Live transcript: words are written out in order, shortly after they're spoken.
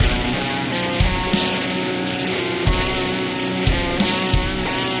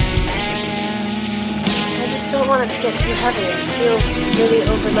want it to get too heavy and feel really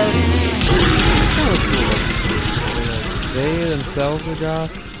overloaded. They themselves are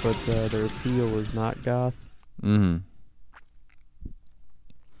goth, but their appeal is not goth. Mm-hmm. So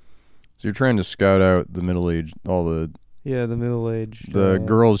you're trying to scout out the middle-aged, the middle-aged...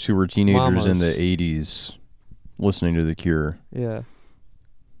 girls who were teenagers in mamas. the 80s listening to The Cure. Yeah.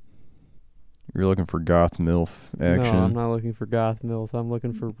 You're looking for goth MILF action? No, I'm not looking for goth MILF. I'm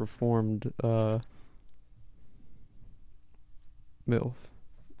looking for reformed MILF.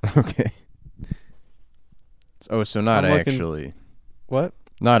 Okay. Oh, so not I'm looking- actually. What?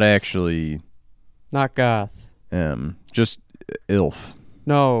 Not actually. Not goth. Just ILF.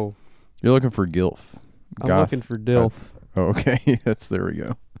 No. You're looking for GILF. I'm Goth. looking for DILF. Oh, okay. There we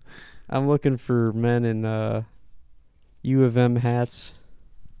go. I'm looking for men in U of M hats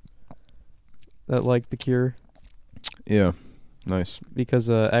that like The Cure. Yeah. Nice. Because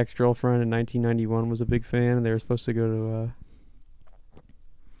ex-girlfriend in 1991 was a big fan, and they were supposed to go to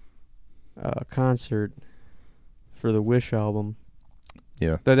a concert for the Wish album.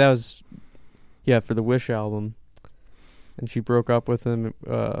 Yeah. That was, for the Wish album. And she broke up with him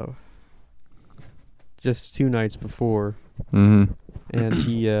just 2 nights before. Mm-hmm. And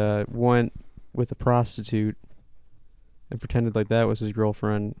he went with a prostitute and pretended like that was his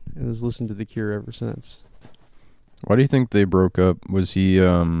girlfriend and has listened to The Cure ever since. Why do you think they broke up? Was he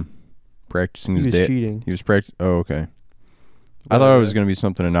practicing his He was cheating. He was practicing... Oh, okay. I thought it was going to be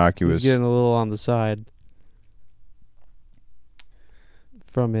something He innocuous. was getting a little on the side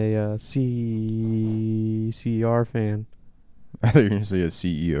from a CCR fan. I thought you were going to say a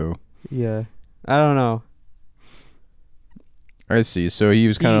CEO. Yeah. I don't know. I see. So he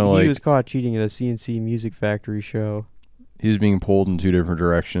was kind of like... He was caught cheating at a CNC Music Factory show. He was being pulled in 2 different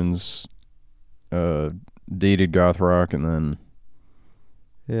directions. Dated goth rock and then...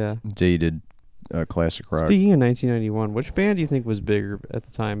 Yeah. Dated classic rock. Speaking of 1991, which band do you think was bigger at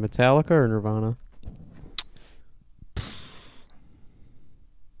the time, Metallica or Nirvana?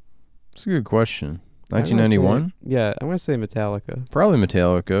 That's a good question. 1991? Yeah, I'm going to say Metallica. Probably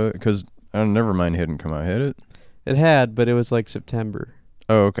Metallica, because... Nevermind hadn't come out, had it? It had, but it was like September.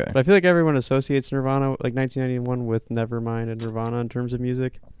 Oh, okay. But I feel like everyone associates Nirvana, like 1991, with Nevermind and Nirvana in terms of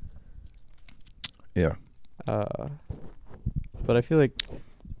music. Yeah. But I feel like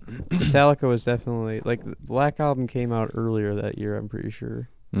Metallica was definitely... Like, the Black Album came out earlier that year, I'm pretty sure.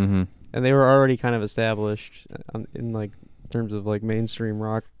 Mm-hmm. And they were already kind of established in, like, terms of, like, mainstream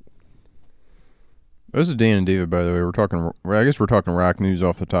rock. This is Dan and David, by the way. I guess we're talking rock news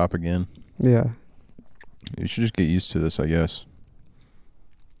off the top again. Yeah. You should just get used to this, I guess.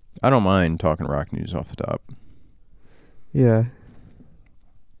 I don't mind talking rock news off the top. Yeah.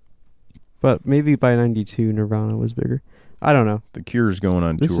 But maybe by 92, Nirvana was bigger. I don't know. The Cure's going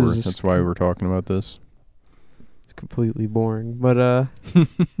on This tour. is just That's why we're talking about this. It's completely boring. But,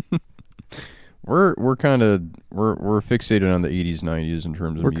 We're fixated on the 80s, 90s in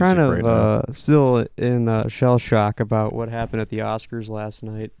terms of we're music kind of right now. still in shell shock about what happened at the Oscars last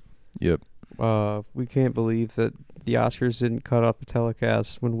night. Yep. We can't believe that the Oscars didn't cut off the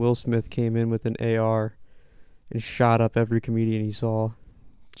telecast when Will Smith came in with an AR and shot up every comedian he saw.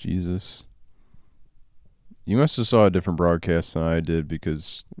 Jesus. You must have saw a different broadcast than I did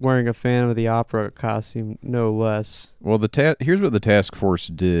because... Wearing a Phantom of the Opera costume, no less. Well, here's what the task force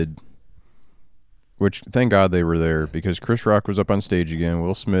did, which thank God they were there, because Chris Rock was up on stage again.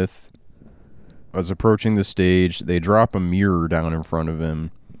 Will Smith was approaching the stage. They drop a mirror down in front of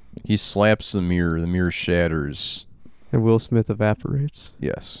him. He slaps the mirror shatters. And Will Smith evaporates.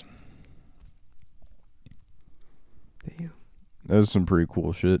 Yes. Damn. That was some pretty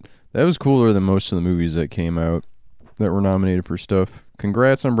cool shit. That was cooler than most of the movies that came out that were nominated for stuff.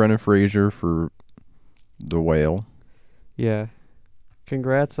 Congrats on Brendan Fraser for The Whale. Yeah.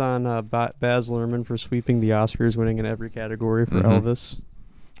 Congrats on Baz Luhrmann for sweeping the Oscars, winning in every category for Elvis.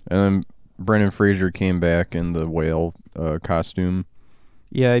 And then Brendan Fraser came back in the whale costume.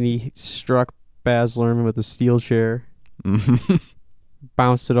 Yeah, and he struck Baz Luhrmann with a steel chair.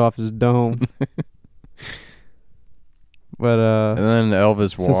 Bounced it off his dome. But and then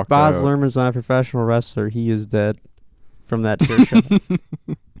Elvis since walked Baz out. Luhrmann's not a professional wrestler, he is dead from that chair shot.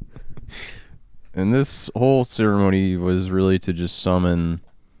 And this whole ceremony was really to just summon...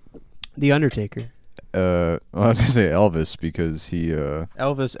 The Undertaker. I was going to say Elvis because he...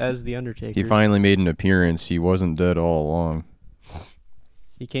 Elvis as The Undertaker. He finally made an appearance. He wasn't dead all along.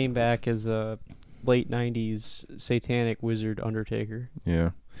 He came back as a late 90s satanic wizard Undertaker.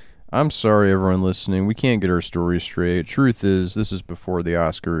 Yeah. I'm sorry, everyone listening. We can't get our story straight. Truth is, this is before the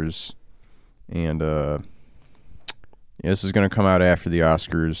Oscars. And this is going to come out after the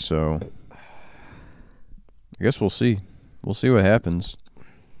Oscars, so... I guess we'll see. We'll see what happens.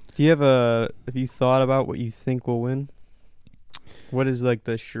 Do you have you thought about what you think will win? What is like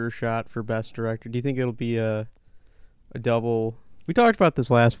the sure shot for best director? Do you think it'll be a double? We talked about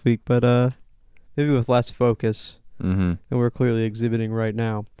this last week, but maybe with less focus Mm-hmm. than we're clearly exhibiting right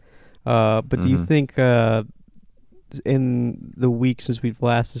now. But do you think in the week since we've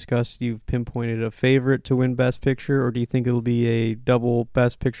last discussed, you've pinpointed a favorite to win Best Picture, or do you think it'll be a double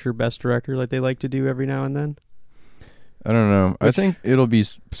Best Picture, Best Director like they like to do every now and then? I don't know. I think it'll be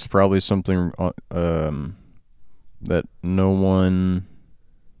probably something that no one...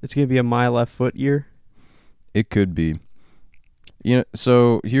 It's going to be a My Left Foot year? It could be. You know,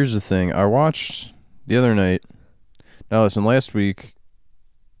 so here's the thing. I watched the other night. Now listen, last week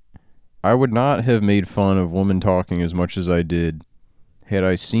I would not have made fun of Woman Talking as much as I did had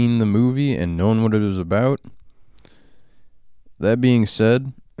I seen the movie and known what it was about. That being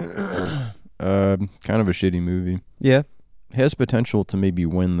said, kind of a shitty movie. Yeah. Has potential to maybe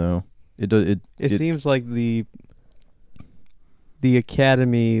win though. It seems like the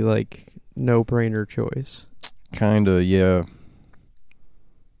Academy like no-brainer choice. Kinda, yeah.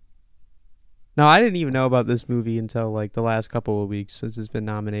 No, I didn't even know about this movie until like the last couple of weeks since it's been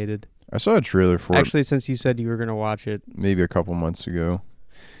nominated. I saw a trailer for Actually, since you said you were going to watch it. Maybe a couple months ago.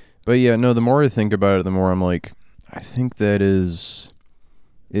 But yeah, no, the more I think about it, the more I'm like, I think that is...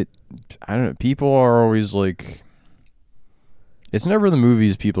 I don't know, people are always like... It's never the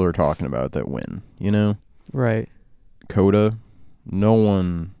movies people are talking about that win, you know? Right. Coda, no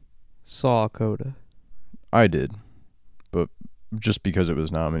one... Saw Coda. I did, but just because it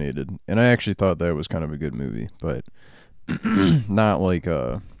was nominated. And I actually thought that was kind of a good movie, but not like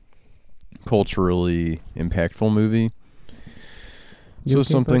a culturally impactful movie. So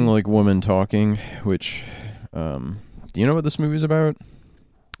something like Woman Talking, which, do you know what this movie's about?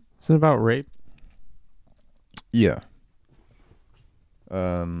 It's about rape. Yeah.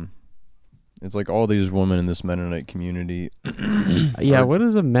 It's like all these women in this Mennonite community. Yeah, what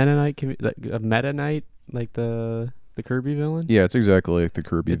is a Mennonite a Mennonite, like the Kirby villain? Yeah, it's exactly like the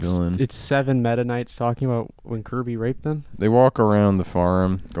Kirby villain. It's 7 Mennonites talking about when Kirby raped them. They walk around the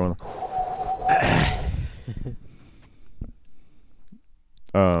farm going...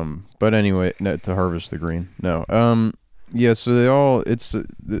 But anyway, to harvest the grain. No. Yeah, so they all... it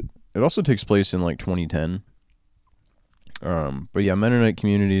also takes place in like 2010. But yeah, Mennonite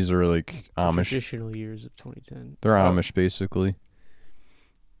communities are like Amish. Traditional years of 2010. They're Amish basically.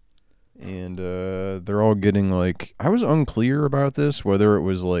 And they're all getting like... I was unclear about this, whether it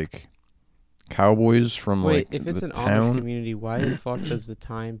was like cowboys from Wait, like if it's the an town. Amish community, why the fuck does the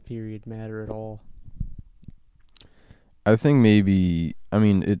time period matter at all? I think maybe... I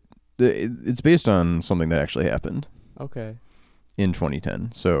mean, it's based on something that actually happened. Okay. In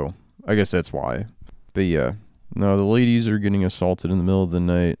 2010, so I guess that's why. But yeah, no, the ladies are getting assaulted in the middle of the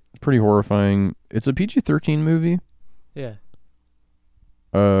night. Pretty horrifying. It's a PG-13 movie. Yeah.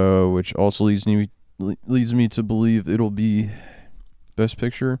 Which also leads me to believe it'll be Best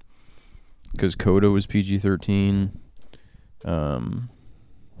Picture, because Coda was PG-13.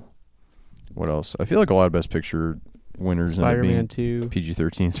 What else? I feel like a lot of Best Picture winners end up being Spider-Man 2.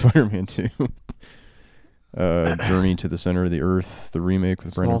 PG-13. Spider-Man 2. Journey to the Center of the Earth, the remake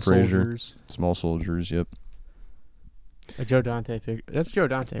with Brendan Fraser. Small Soldiers, yep. A Joe Dante picture. That's Joe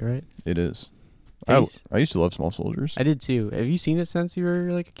Dante, right? It is. I used to love Small Soldiers. I did too. Have you seen it since you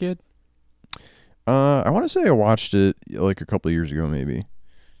were like a kid? I want to say I watched it like a couple of years ago, maybe.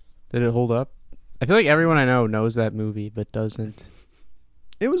 Did it hold up? I feel like everyone I know knows that movie, but doesn't.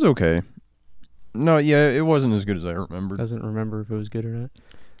 It was okay. No, yeah, it wasn't as good as I remembered. Doesn't remember if it was good or not.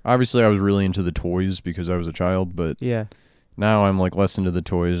 Obviously, I was really into the toys because I was a child, but yeah, now I'm like less into the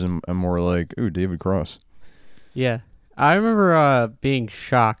toys and I'm more like, ooh, David Cross. Yeah, I remember being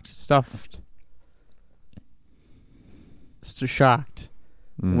shocked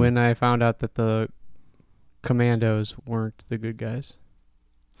when I found out that the Commandos weren't the good guys.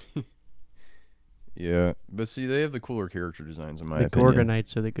 Yeah, but see, they have the cooler character designs in my opinion. The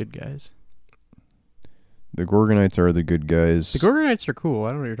Gorgonites are the good guys. The Gorgonites are the good guys. The Gorgonites are cool.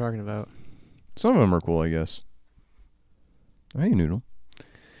 I don't know what you're talking about. Some of them are cool, I guess. Hey, Noodle.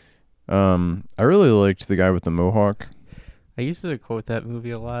 I really liked the guy with the mohawk. I used to quote that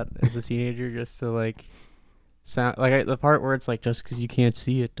movie a lot as a teenager just to like sound like the part where it's like, just because you can't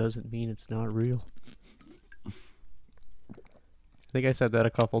see it doesn't mean it's not real. I think I said that a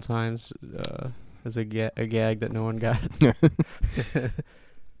couple times as a gag that no one got.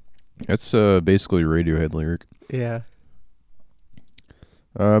 That's basically a Radiohead lyric. Yeah.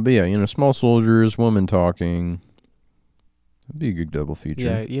 But yeah, Small Soldiers, Woman Talking. That'd be a good double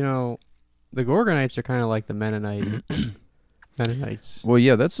feature. Yeah, the Gorgonites are kind of like the Mennonites. Well,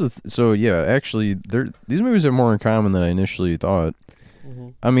 yeah, that's so. Yeah, actually, these movies have more in common than I initially thought. Mm-hmm.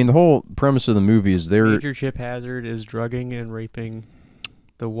 I mean, the whole premise of the movie is Major Chip Hazard is drugging and raping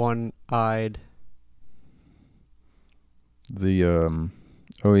the one-eyed.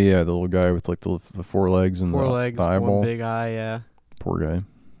 Oh yeah, the little guy with like the four legs and the eyeball. One big eye. Yeah. Poor guy.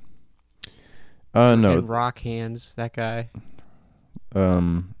 No. And rock hands. That guy.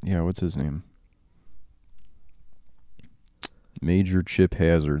 Yeah, what's his name? Major Chip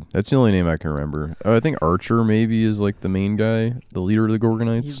Hazard. That's the only name I can remember. I think Archer maybe is like the main guy, the leader of the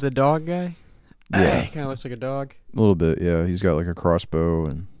Gorgonites. He's the dog guy? Yeah. He kind of looks like a dog. A little bit, yeah. He's got like a crossbow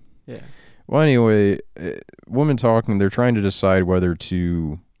and... Yeah. Well, anyway, women talking, they're trying to decide whether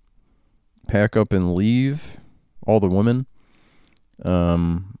to pack up and leave, all the women,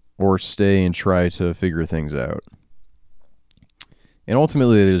 or stay and try to figure things out. And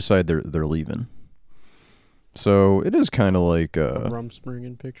ultimately they decide they're leaving. So it is kind of like a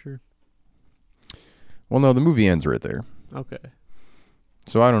Rumspringa picture. Well, no, the movie ends right there. Okay.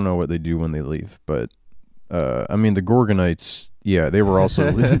 So I don't know what they do when they leave, but I mean the Gorgonites, yeah, they were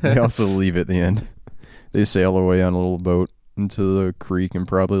also they also leave at the end. They sail away on a little boat into the creek and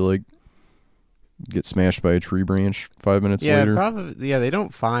probably like get smashed by a tree branch 5 minutes later. Probably. Yeah, they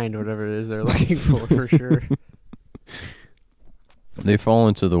don't find whatever it is they're looking for sure. They fall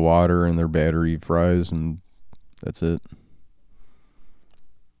into the water and their battery fries and that's it.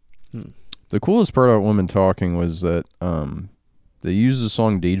 The coolest part about Women Talking was that they used the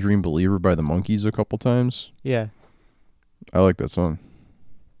song Daydream Believer by the Monkees a couple times. Yeah. I like that song.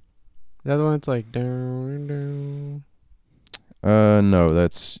 The other one, it's like down, down. No,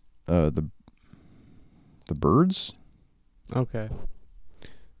 that's the Byrds. Okay.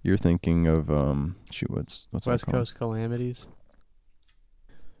 You're thinking of what's West Coast Calamities.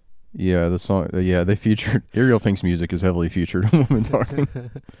 Yeah, the song. Yeah, they featured Ariel Pink's music is heavily featured in Women Talking.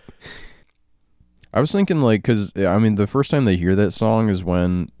 I was thinking like, cause I mean, the first time they hear that song is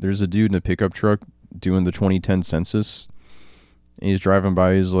when there's a dude in a pickup truck doing the 2010 census. And he's driving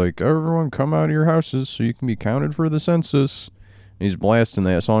by. He's like, "Everyone, come out of your houses so you can be counted for the census." And he's blasting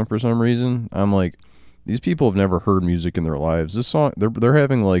that song for some reason. I'm like, these people have never heard music in their lives. This song, they're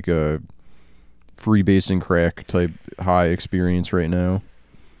having like a freebasing crack type high experience right now.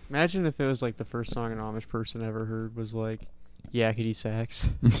 Imagine if it was like the first song an Amish person ever heard was like Yakety Sax.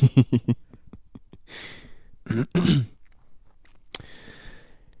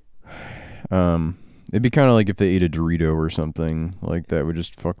 It'd be kind of like if they ate a Dorito or something. Like that would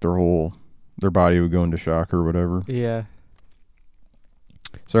just fuck their body would go into shock or whatever. Yeah.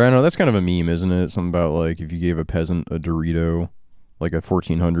 So I know that's kind of a meme, isn't it? Something about like if you gave a peasant a Dorito, like a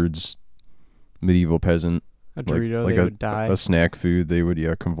 1400s medieval peasant. A Dorito, like they would die. A snack food, they would,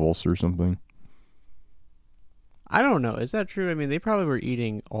 convulse or something. I don't know. Is that true? I mean, they probably were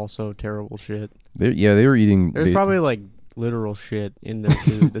eating also terrible shit. They were eating... There's probably, like, literal shit in their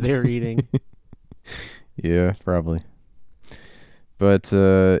food that they were eating. Yeah, probably. But,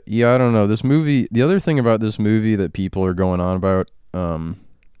 I don't know. This movie... The other thing about this movie that people are going on about,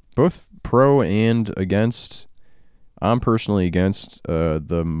 both pro and against... I'm personally against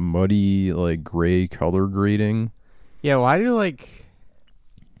the muddy, like, gray color grading. Yeah, why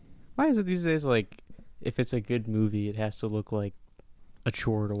is it these days, like, if it's a good movie, it has to look like a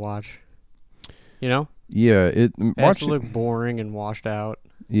chore to watch? You know? Yeah, it has to look boring and washed out.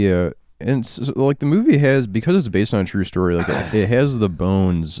 Yeah, and so, like, the movie has, because it's based on a true story, like, it has the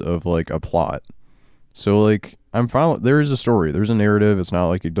bones of, like, a plot. So, like, there is a story. There's a narrative. It's not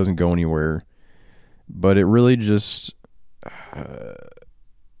like it doesn't go anywhere. But it really just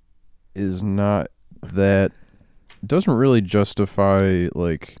is not that... It doesn't really justify,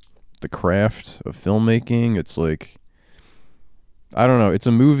 like, the craft of filmmaking. It's like... I don't know. It's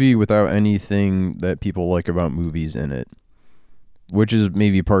a movie without anything that people like about movies in it. Which is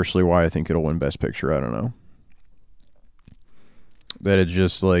maybe partially why I think it'll win Best Picture. I don't know. That it's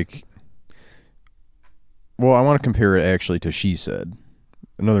just like... Well, I want to compare it actually to She Said.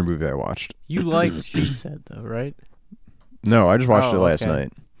 Another movie I watched. You liked She Said, though, right? No, I just watched it last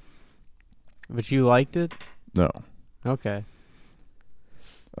night. But you liked it? No. Okay.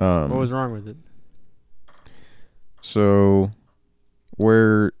 What was wrong with it? So,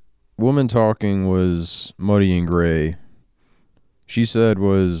 where Woman Talking was muddy and gray, She Said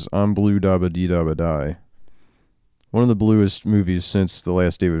was I'm blue dabba dee dabba die. One of the bluest movies since the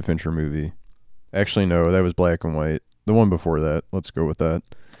last David Fincher movie. Actually, no, that was black and white. The one before that. Let's go with that.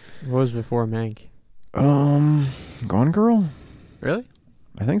 What was before Mank? Gone Girl? Really?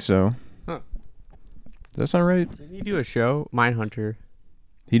 I think so. Huh. Does that sound right? Didn't he do a show? Mindhunter.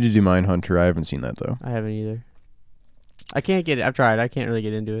 He did do Mindhunter. I haven't seen that though. I haven't either. I can't get it. I've tried. I can't really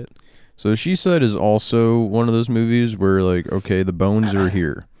get into it. So She Said is also one of those movies where, like, okay, the bones are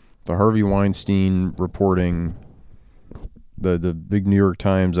here. The Harvey Weinstein reporting, the big New York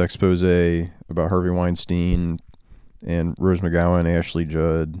Times expose about Harvey Weinstein and Rose McGowan, Ashley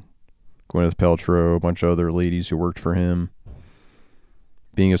Judd, Gwyneth Paltrow, a bunch of other ladies who worked for him,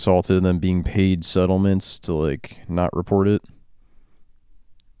 being assaulted and then being paid settlements to, like, not report it.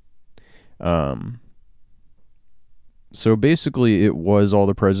 So basically it was All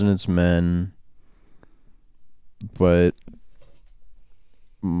the President's Men, but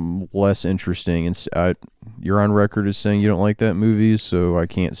less interesting. And you're on record as saying you don't like that movie, so I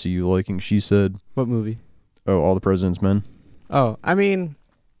can't see you liking She Said. What movie? Oh, All the President's Men. Oh, I mean,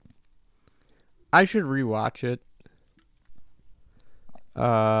 I should rewatch it.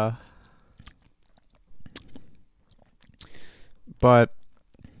 But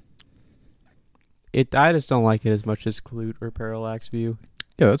I just don't like it as much as Clute or Parallax View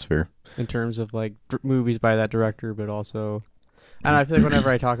Yeah, that's fair. in terms of like movies by that director, but also, and I feel like whenever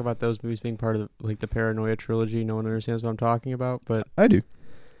I talk about those movies being part of the Paranoia trilogy, no one understands what I'm talking about. But I do.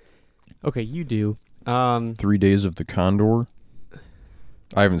 okay, you do. 3 Days of the Condor.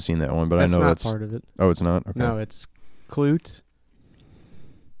 I haven't seen that one, but I know that's part of it. Oh, it's not? Okay. No, it's Clute,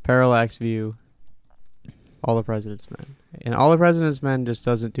 Parallax View, All the President's Men. And All the President's Men just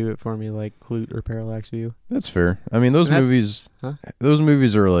doesn't do it for me like Clute or Parallax View. That's fair. I mean, those movies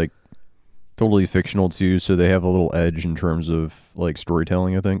are like totally fictional too, so they have a little edge in terms of like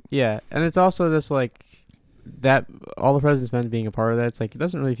storytelling, I think. Yeah, and it's also just like that All the President's Men being a part of that, it's like it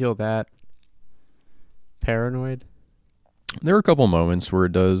doesn't really feel that paranoid. There are a couple moments where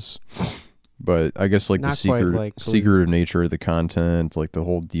it does, but I guess like Not the quite like secretive nature of the content, like the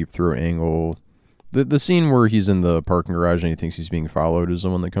whole deep throat angle. The scene where he's in the parking garage and he thinks he's being followed is the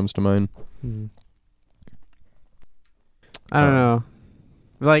one that comes to mind. I don't know.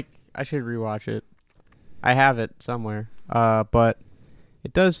 Like, I should rewatch it. I have it somewhere. But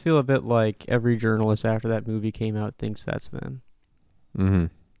it does feel a bit like every journalist after that movie came out thinks that's them. Mm-hmm.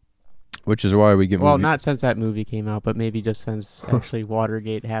 Which is why we get Well, not since that movie came out, but maybe just since actually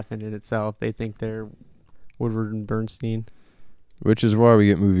Watergate happened in itself. They think they're Woodward and Bernstein. Which is why we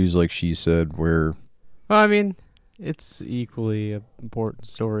get movies like She Said, where... Well, I mean, it's equally an important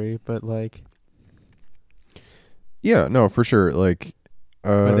story, but like... Yeah, no, for sure. Like...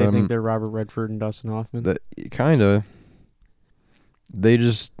 but they think they're Robert Redford and Dustin Hoffman. That kind of... They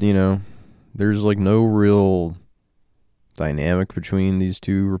just, there's like no real dynamic between these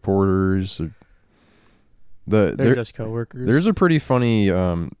two reporters. They're just coworkers. There's a pretty funny...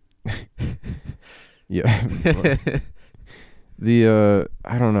 yeah.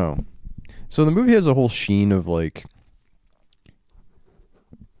 I don't know. So the movie has a whole sheen of like,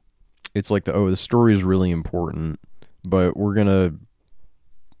 it's like the story is really important, but we're gonna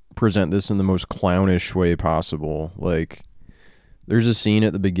present this in the most clownish way possible. Like, there's a scene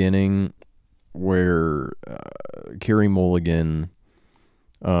at the beginning where Carey Mulligan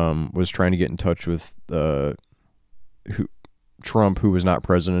was trying to get in touch with Trump, who was not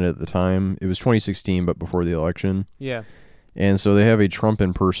president at the time. It was 2016, but before the election. Yeah. And so they have a Trump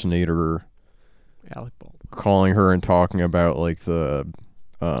impersonator, Alec Baldwin, calling her and talking about like the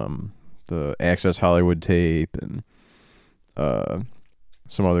Access Hollywood tape and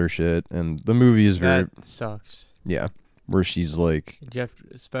some other shit. And the movie is very... That sucks. Yeah. Where she's like...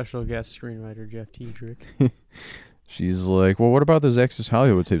 Special guest screenwriter Jeff Tiedrick. She's like, well, what about those Access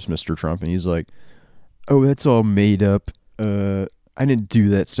Hollywood tapes, Mr. Trump? And he's like, oh, that's all made up. I didn't do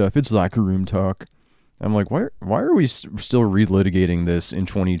that stuff. It's locker room talk. I'm like, why are we still relitigating this in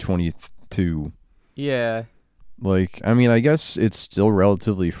 2022? Yeah. Like, I mean, I guess it's still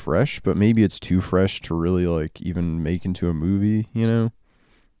relatively fresh, but maybe it's too fresh to really, like, even make into a movie, Yeah.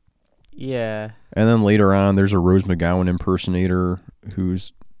 And then later on, there's a Rose McGowan impersonator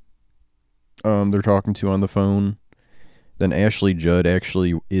who's they're talking to on the phone. Then Ashley Judd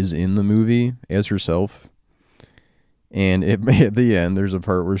actually is in the movie as herself. And at the end, there's a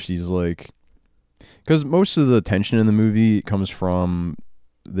part where she's like... Because most of the tension in the movie comes from...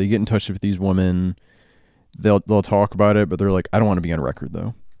 They get in touch with these women. They'll talk about it, but they're like, I don't want to be on record,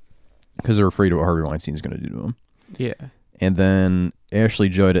 though. Because they're afraid of what Harvey Weinstein's going to do to them. Yeah. And then Ashley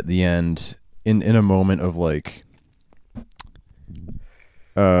Judd at the end, in a moment of like...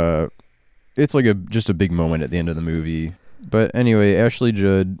 It's like just a big moment at the end of the movie. But anyway, Ashley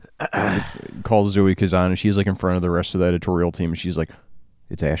Judd calls Zoe Kazan, and she's like in front of the rest of the editorial team, and she's like,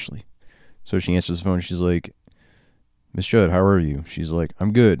 it's Ashley. So she answers the phone, and she's like, Miss Judd, how are you? She's like,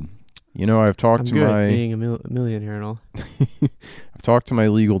 I'm good. I've talked to my... being a millionaire and all. I've talked to my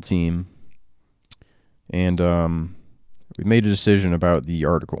legal team, and we made a decision about the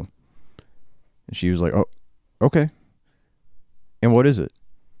article. And she was like, "Oh, okay. And what is it?"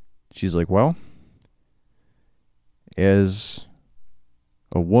 She's like, "Well, as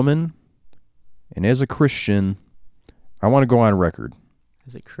a woman and as a Christian, I want to go on record."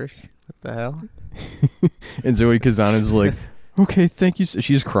 Is it Christian? What the hell? And Zoe Kazana's like, "Okay, thank you."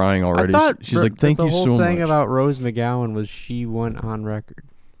 She's crying already. I thought She's like, "Thank you so much." The whole thing about Rose McGowan was she went on record.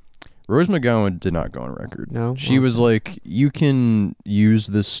 Rose McGowan did not go on record. No? She was like, "You can use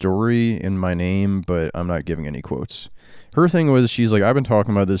this story in my name, but I'm not giving any quotes." Her thing was, she's like, "I've been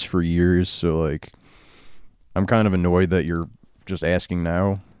talking about this for years, so like, I'm kind of annoyed that you're just asking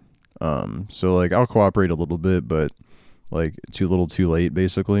now. So like, I'll cooperate a little bit, but like, too little, too late,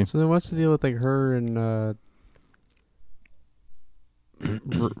 basically." So then what's the deal with like her and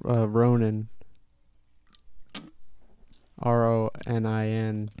Ronan?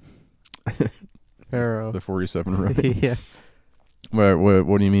 Ronin. Pharaoh. The 47 Ronin. Yeah.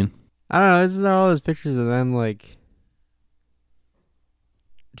 What do you mean? I don't know. This is all those pictures of them like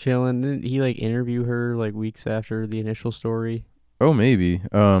chilling. Didn't he like interview her like weeks after the initial story? Oh, maybe.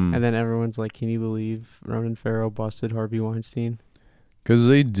 And then everyone's like, "Can you believe Ronan Farrow busted Harvey Weinstein?" Because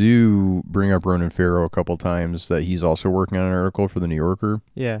they do bring up Ronan Farrow a couple times that he's also working on an article for the New Yorker.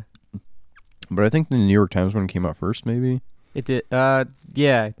 Yeah. But I think the New York Times one came out first, maybe. It did.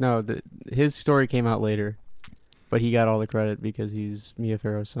 Yeah. No, his story came out later, but he got all the credit because he's Mia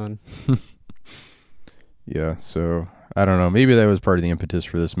Farrow's son. Yeah. So I don't know. Maybe that was part of the impetus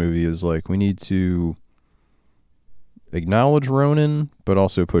for this movie. Is like, we need to acknowledge Ronan, but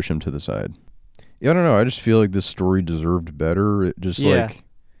also push him to the side. Yeah, I don't know. I just feel like this story deserved better. It just like,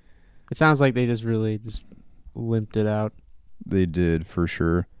 it sounds like they just really just limped it out. They did, for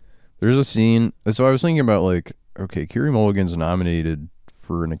sure. There's a scene. So I was thinking about like, okay, Carey Mulligan's nominated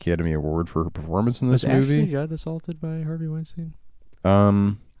for an Academy Award for her performance in this movie. Was Ashley Judd assaulted by Harvey Weinstein?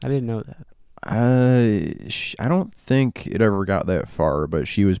 I didn't know that. I don't think it ever got that far, but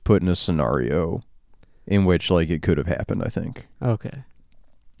she was put in a scenario in which like it could have happened, I think. Okay.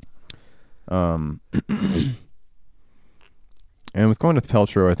 And with Gwyneth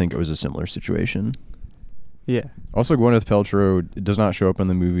Paltrow, I think it was a similar situation. Yeah. Also, Gwyneth Paltrow does not show up in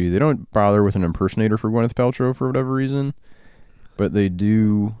the movie. They don't bother with an impersonator for Gwyneth Paltrow for whatever reason, but they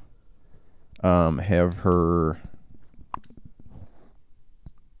do have her.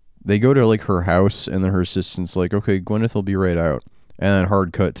 They go to like her house, and then her assistant's like, "Okay, Gwyneth will be right out," and then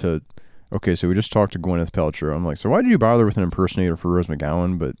hard cut to, "Okay, so we just talked to Gwyneth Paltrow." I'm like, so why did you bother with an impersonator for Rose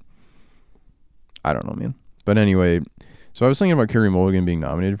McGowan? But I don't know, man. But anyway, so I was thinking about Carey Mulligan being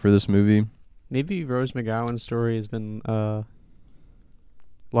nominated for this movie. Maybe Rose McGowan's story has been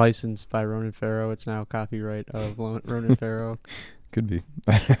licensed by Ronan Farrow. It's now copyright of Ronan Farrow. Could be.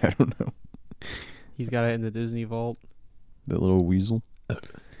 I don't know. He's got it in the Disney vault. That little weasel.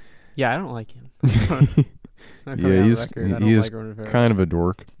 Yeah, I don't like him. Yeah, he's like Ronan Farrow. Kind of a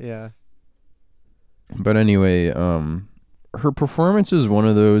dork. Yeah. But anyway, her performance is one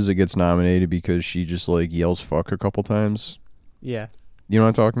of those that gets nominated because she just like yells "fuck" a couple times. Yeah. You know what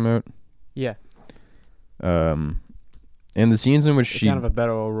I'm talking about? Yeah. And the scenes in which it's she kind of a Beto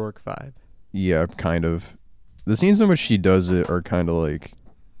O'Rourke vibe. Yeah, kind of. The scenes in which she does it are kind of like,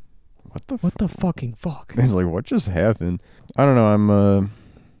 what the fucking fuck? It's like, what just happened? I don't know.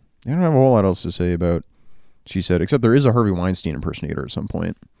 I don't have a whole lot else to say about she said, except there is a Harvey Weinstein impersonator at some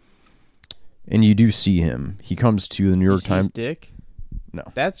point. And you do see him. He comes to the New York Times. Dick? No.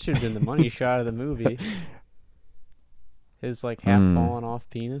 That should have been the money shot of the movie. His like half fallen off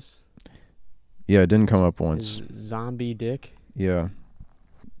penis. Yeah, it didn't come up once. His zombie dick. Yeah.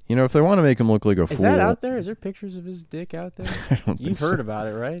 You know, if they want to make him look like a fool. Is that out there? Is there pictures of his dick out there? I don't think You've heard about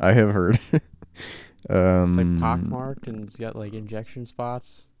it, right? I have heard. It's like pockmarked and it's got like injection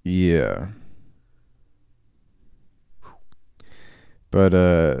spots. Yeah. But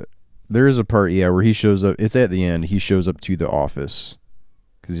there is a part, where he shows up. It's at the end. He shows up to the office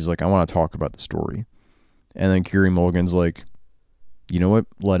because he's like, I want to talk about the story. And then Carey Mulligan's like, you know what?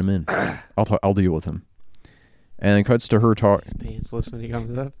 Let him in. I'll deal with him. And then cuts to her talk. He's pantsless when he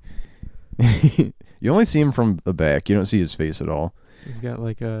comes up. You only see him from the back. You don't see his face at all. He's got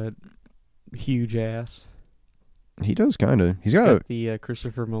like a huge ass. He does kind of. He's got the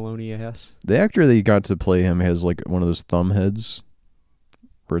Christopher Maloney ass. The actor that got to play him has like one of those thumb heads,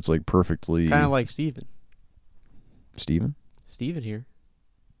 where it's like perfectly. Kind of like Steven. Steven? Steven here.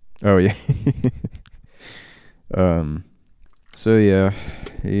 Oh yeah. So yeah,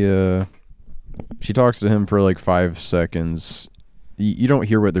 she talks to him for like 5 seconds. You don't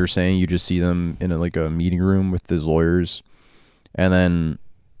hear what they're saying. You just see them in a meeting room with his lawyers, And then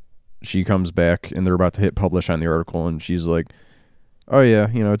she comes back, and they're about to hit publish on the article, and she's like, "Oh yeah,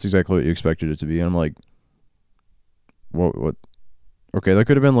 it's exactly what you expected it to be." And I'm like, "What? Okay, that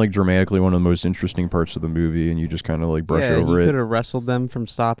could have been like dramatically one of the most interesting parts of the movie, and you just kind of like brush over you it." could have wrestled them from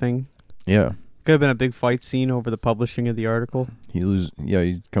stopping. Yeah. Could have been a big fight scene over the publishing of the article. He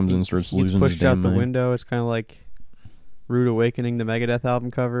comes in and starts He gets losing pushed his damn out the mind. window. It's kind of like Rude Awakening, the Megadeth album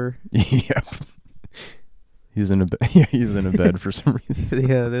cover. Yep. He's in a bed for some reason.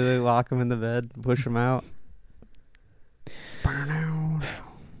 Yeah, they lock him in the bed, push him out.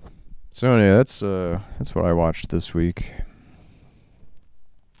 So anyway, that's what I watched this week.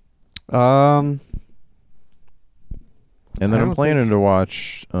 Um, And I then I'm don't planning to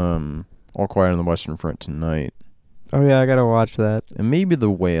watch All Quiet on the Western Front tonight. Oh yeah, I gotta watch that. And maybe The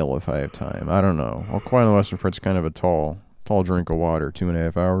Whale if I have time. I don't know. All Quiet on the Western Front's kind of a tall drink of water,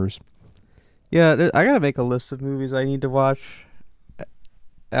 2.5 hours. Yeah, I gotta make a list of movies I need to watch.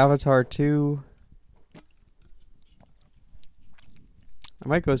 Avatar 2. I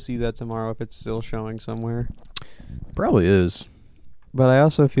might go see that tomorrow if it's still showing somewhere. Probably is. But I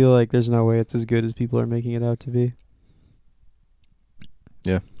also feel like there's no way it's as good as people are making it out to be.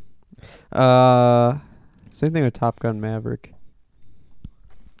 Yeah. Same thing with Top Gun Maverick.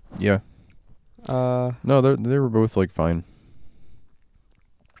 Yeah. No, they were both like fine.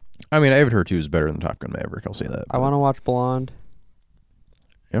 I mean, Avatar 2 is better than Top Gun Maverick, I'll say that. I want to watch Blonde.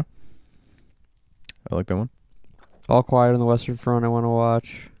 Yeah. I like that one. All Quiet on the Western Front I want to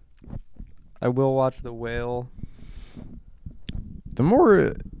watch. I will watch The Whale. The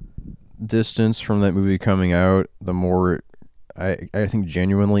more distance from that movie coming out, the more I think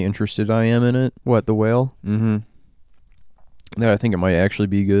genuinely interested I am in it. What, The Whale? Mm-hmm. That I think it might actually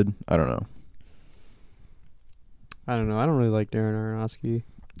be good. I don't know. I don't know. I don't really like Darren Aronofsky.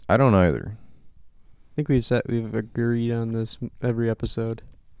 I don't either. I think we've agreed on this every episode.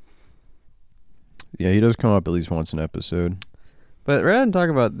 Yeah, he does come up at least once an episode. But rather than talk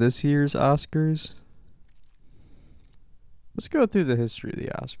about this year's Oscars, let's go through the history of the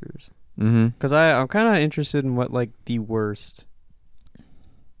Oscars. Mm-hmm. Because I'm kind of interested in what, like, the worst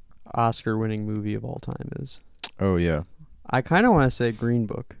Oscar-winning movie of all time is. Oh, yeah. I kind of want to say Green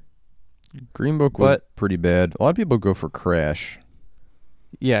Book. Green Book was pretty bad. A lot of people go for Crash.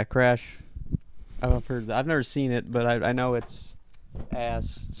 Yeah, Crash. I've heard that. I've never seen it, but I know it's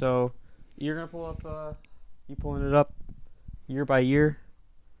ass. So, you're going to pull up, you pulling it up year by year?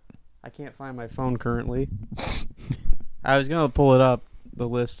 I can't find my phone currently. I was going to pull it up, the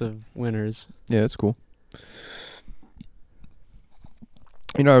list of winners. Yeah, it's cool.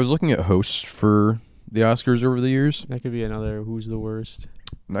 I was looking at hosts for the Oscars over the years. That could be another who's the worst.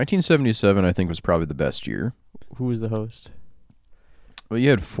 1977, I think, was probably the best year. Who was the host? Well, you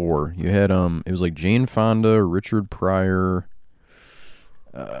had 4. You had it was like Jane Fonda, Richard Pryor,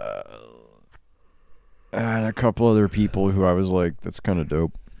 and a couple other people who I was like, that's kind of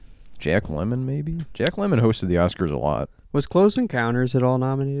dope. Jack Lemmon, maybe? Jack Lemmon hosted the Oscars a lot. Was Close Encounters at all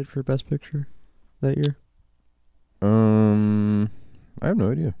nominated for Best Picture that year? I have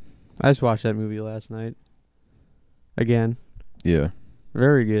no idea. I just watched that movie last night. Again. Yeah.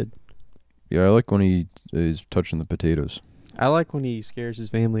 Very good. Yeah, I like when he is touching the potatoes. I like when he scares his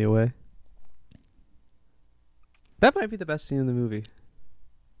family away. That might be the best scene in the movie.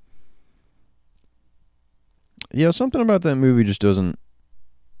 Yeah, something about that movie just doesn't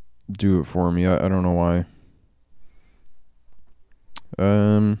do it for me. I don't know why.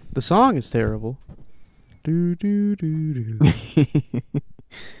 The song is terrible. Do do do do.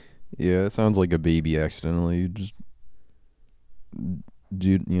 Yeah, it sounds like a baby accidentally. You just,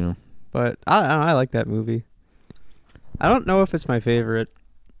 dude, But I like that movie. I don't know if it's my favorite.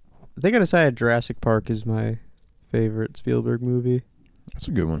 I think I decided Jurassic Park is my favorite Spielberg movie. That's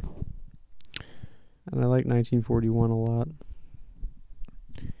a good one. And I like 1941 a lot.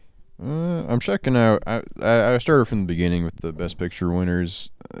 I'm checking out. I started from the beginning with the Best Picture winners.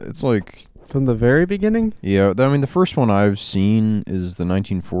 It's like, From the very beginning? yeah, I mean, the first one I've seen is the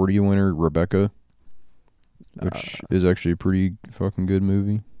 1940 winner, Rebecca, which is actually a pretty fucking good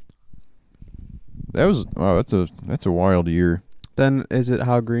movie. That's a wild year. Then is it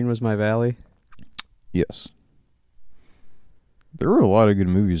How Green Was My Valley? Yes. There were a lot of good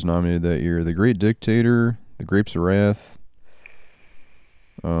movies nominated that year. The Great Dictator, The Grapes of Wrath,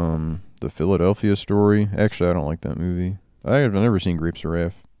 The Philadelphia Story. Actually, I don't like that movie. I've never seen Grapes of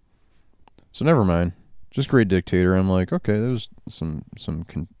Wrath. So never mind. Just Great Dictator. I'm like, okay, there was some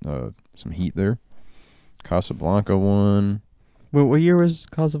heat there. Casablanca won. Wait, what year was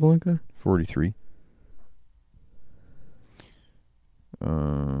Casablanca? 43.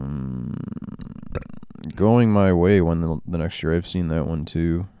 Going My Way won the next year. I've seen that one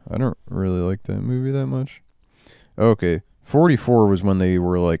too. I don't really like that movie that much. Okay, 44 was when they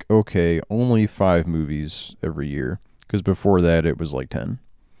were like, okay, only 5 movies every year. Because before that, it was like 10.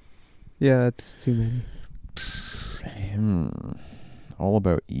 Yeah, that's too many. All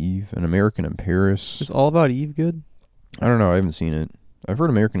About Eve, An American in Paris. Is All About Eve good? I don't know. I haven't seen it. I've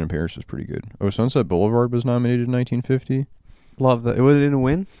heard American in Paris is pretty good. Oh, Sunset Boulevard was nominated in 1950. Love that. Was it in a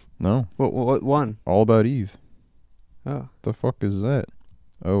win? No. What won? All About Eve. Oh. The fuck is that?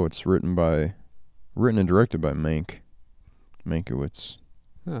 Oh, it's written and directed by Mankiewicz.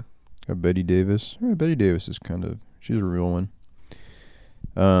 Huh. Got Betty Davis. Betty Davis is she's a real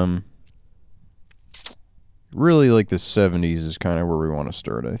one. Really, like the 70s is kind of where we want to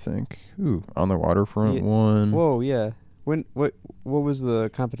start, I think. Ooh, On the Waterfront one. Whoa, yeah. What was the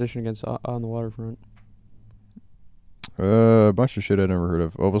competition against On the Waterfront? A bunch of shit I'd never heard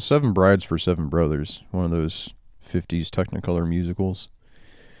of. Oh, well, Seven Brides for Seven Brothers. One of those 50s Technicolor musicals.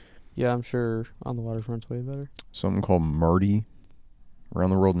 Yeah, I'm sure On the Waterfront's way better. Something called Marty. Around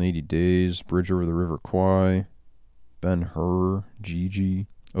the World in 80 Days. Bridge Over the River Kwai. Ben-Hur. Gigi.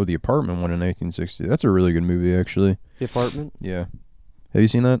 Oh, The Apartment won in 1960. That's a really good movie, actually. The Apartment? Yeah. Have you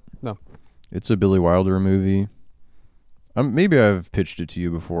seen that? No. It's a Billy Wilder movie. Maybe I've pitched it to you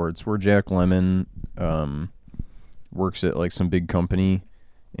before. It's where Jack Lemmon works at like some big company,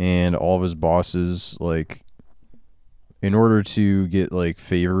 and all of his bosses, like, in order to get like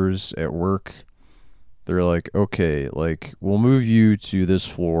favors at work, they're like, okay, like, we'll move you to this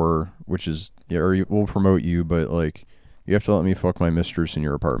floor, which is, or we'll promote you, but like, you have to let me fuck my mistress in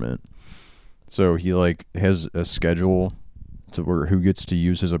your apartment. So he like has a schedule to where who gets to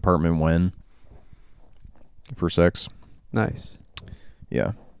use his apartment when for sex. Nice.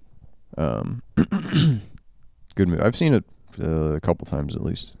 Yeah. Good movie. I've seen it a couple times at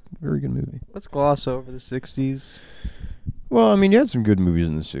least. Very good movie. Let's gloss over the 60s. Well, I mean, you had some good movies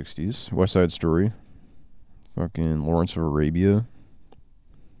in the 60s. West Side Story. Fucking Lawrence of Arabia.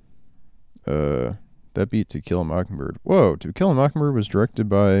 That beat To Kill a Mockingbird. Whoa, To Kill a Mockingbird was directed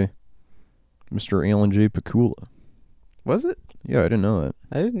by Mr. Alan J. Pakula. Was it? Yeah, I didn't know that.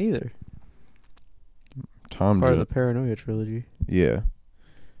 I didn't either. Tom Part of did. the Paranoia trilogy. Yeah.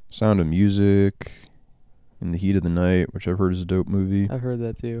 Sound of Music. In the Heat of the Night, which I've heard is a dope movie. I've heard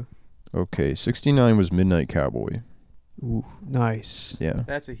that too. Okay, 69 was Midnight Cowboy. Ooh, nice. Yeah.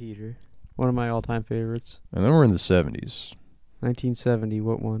 That's a heater. One of my all-time favorites. And then we're in the 70s. 1970,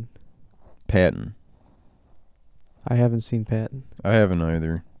 what one? Patton. I haven't seen Patton. I haven't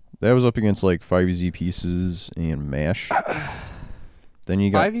either. That was up against like 5 Easy Pieces and MASH. Then you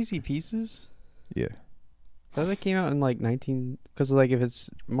got 5 Easy Pieces? Yeah. I thought that came out in like because like if it's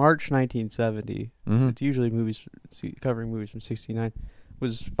March 1970, it's usually movies covering movies from 69.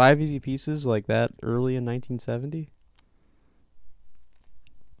 Was 5 Easy Pieces like that early in 1970?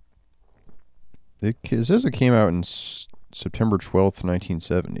 It says it came out in September 12th,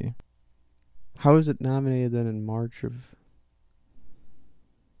 1970. How is it nominated then in March of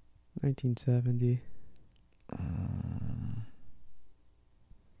 1970? I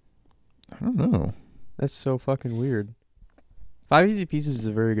don't know. That's so fucking weird. 5 Easy Pieces is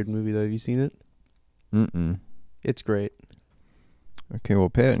a very good movie though. Have you seen it? Mm-mm. It's great. Okay, well,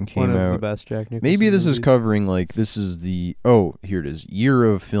 Patton came One of out. the best Jack Nicholson Maybe this movies. is covering like this is the here it is, year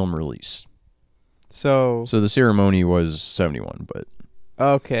of film release. So the ceremony was 71, but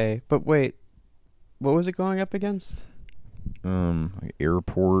okay, but wait, what was it going up against? like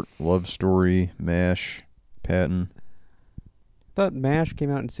Airport, Love Story, MASH, Patton. I thought MASH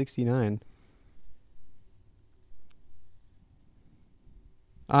came out in 69.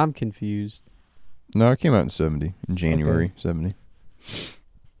 I'm confused. No, it came out in 70, in January 70.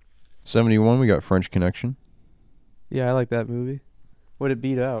 71, we got French Connection. Yeah, I like that movie. What'd it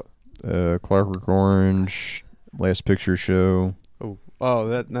beat out? Clockwork Orange, Last Picture Show,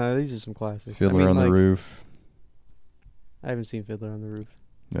 These are some classics. Fiddler on the Roof. I haven't seen Fiddler on the Roof.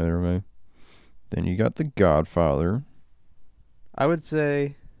 Neither have I. Then you got The Godfather. I would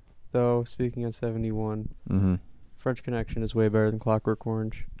say, though, speaking of 71, Mm-hmm. French Connection is way better than Clockwork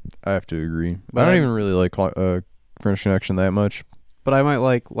Orange. I have to agree. But I don't I- even really like French Connection that much. But I might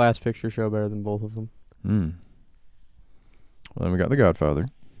like Last Picture Show better than both of them. Well, then we got The Godfather.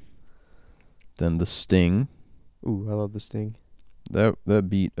 Then The Sting. Ooh, I love The Sting. That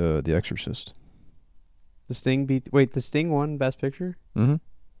beat The Exorcist. The Sting beat... Wait, The Sting won Best Picture? Mm-hmm.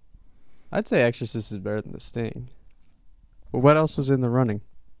 I'd say Exorcist is better than The Sting. Well, what else was in the running?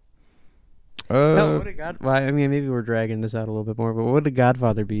 No, what did well, I mean, maybe we're dragging this out a little bit more, but what did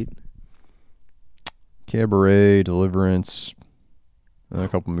Godfather beat? Cabaret, Deliverance, and a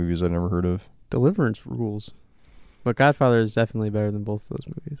couple movies I'd never heard of. Deliverance rules. But Godfather is definitely better than both of those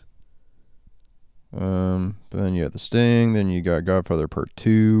movies. But then you had The Sting. Then you got Godfather Part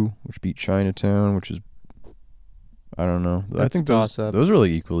 2, which beat Chinatown, which is, I don't know. I That's think toss-up. those are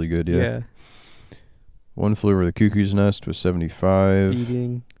like equally good. Yeah. One Flew Over the Cuckoo's Nest was 75.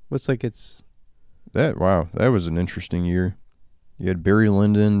 Beating. Looks like it's... That was an interesting year. You had Barry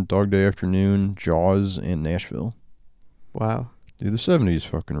Lyndon, Dog Day Afternoon, Jaws, and Nashville. Wow. Dude, the 70s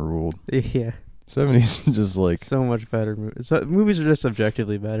fucking ruled. Yeah. 70s just like... So much better movies. So, movies are just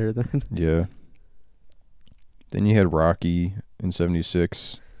objectively better than... Yeah. Then you had Rocky in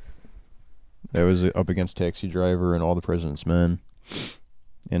 76. That was up against Taxi Driver and All the President's Men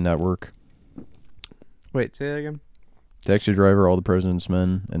and Network. Wait, say that again? Taxi Driver, All the President's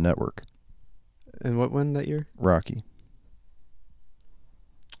Men, and Network. And what won that year? Rocky.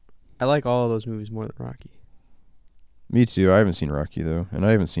 I like all of those movies more than Rocky. Me too. I haven't seen Rocky, though, and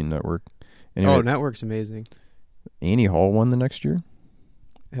I haven't seen Network. Anyway, Oh, Network's amazing. Annie Hall won the next year.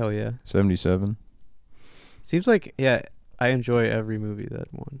 Hell yeah. 77. Seems like, yeah, I enjoy every movie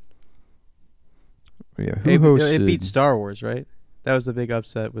that won. Yeah, It hosted? beat Star Wars, right? That was the big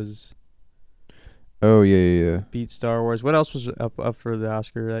upset, was Oh, yeah. beat Star Wars. What else was up for the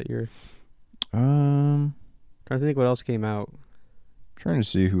Oscar that year? Trying to think what else came out. Trying to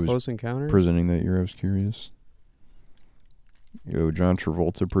see who was Close Encounters? presenting that year. I was curious. John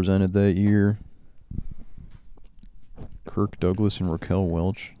Travolta presented that year. Kirk Douglas and Raquel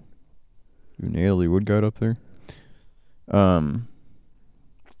Welch. Ooh, Natalie Wood got up there.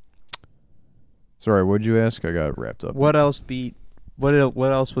 Sorry, what'd you ask? I got wrapped up. What else beat... What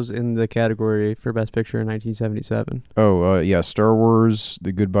else was in the category for Best Picture in 1977? Oh, yeah, Star Wars,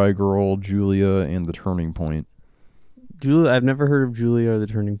 The Goodbye Girl, Julia, and The Turning Point. Julia, I've never heard of Julia or The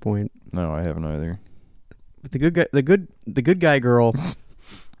Turning Point. No, I haven't either. But the good guy girl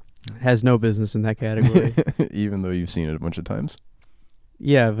has no business in that category. Even though you've seen it a bunch of times.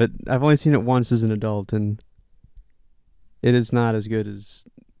 Yeah, but I've only seen it once as an adult, and it is not as good as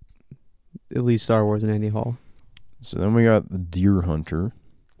at least Star Wars and Annie Hall. So then we got The Deer Hunter.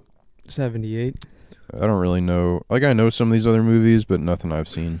 78. I don't really know. Like, I know some of these other movies, but nothing I've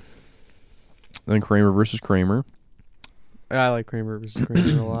seen. Then Kramer versus Kramer. I like Kramer vs.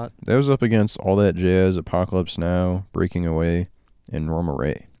 Kramer a lot. That was up against All That Jazz, Apocalypse Now, Breaking Away, and Norma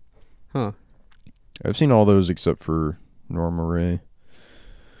Ray. Huh. I've seen all those except for Norma Ray.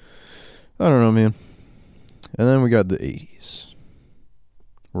 I don't know, man. And then we got the 80s,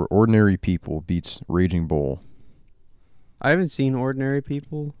 where Ordinary People beats Raging Bull I haven't seen Ordinary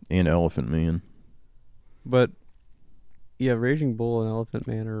People, and Elephant Man. but yeah, Raging Bull and Elephant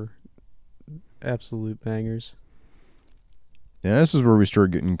Man are absolute bangers. Yeah, this is where we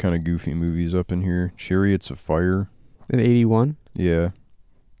start getting kind of goofy movies up in here. Chariots of Fire. In 81? Yeah.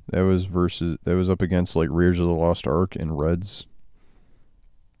 That was up against like Raiders of the Lost Ark and Reds.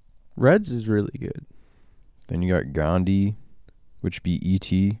 Reds is really good. Then you got Gandhi, which beat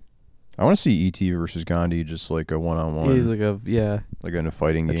E.T. I want to see E.T. versus Gandhi, just like a one-on-one. He's like Like in a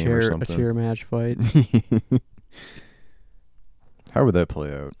fighting a game or chair something. match fight. How would that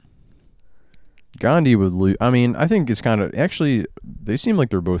play out? Gandhi would lose. I mean, I think it's kind of... Actually, they seem like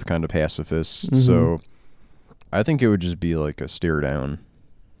they're both kind of pacifists, so I think it would just be like a stare down.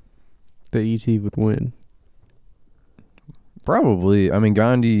 That E.T. would win. Probably. I mean,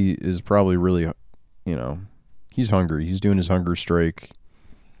 Gandhi is probably really, he's hungry. He's doing his hunger strike.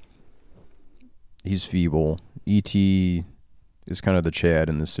 He's feeble. E.T. is kind of the Chad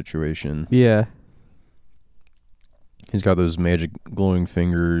in this situation. Yeah. He's got those magic glowing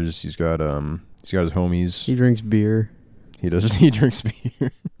fingers. He's got his homies. He drinks beer. He does. He drinks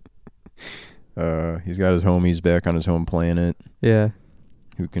beer. He's got his homies back on his home planet, Yeah.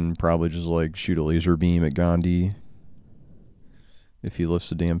 who can probably just like shoot a laser beam at Gandhi if he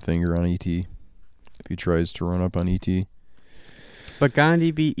lifts a damn finger on E.T. If he tries to run up on E.T. But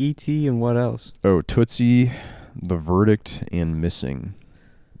Gandhi beat E.T. and what else? Oh, Tootsie, The Verdict, and Missing.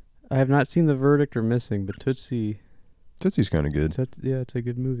 I have not seen The Verdict or Missing, but Tootsie... Tootsie's kind of good. Yeah, it's a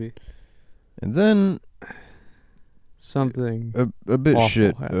good movie. And then Something a bit awful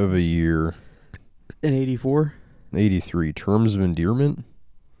shit happens. of a year. In 84? 83, Terms of Endearment.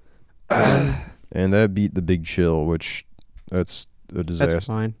 And that beat The Big Chill, which that's a disaster. That's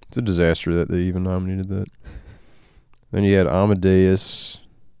fine. It's a disaster that they even nominated that. Then you had Amadeus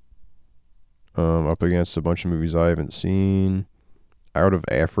up against a bunch of movies I haven't seen. Out of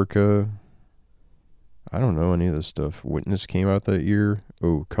Africa. I don't know any of this stuff. Witness came out that year.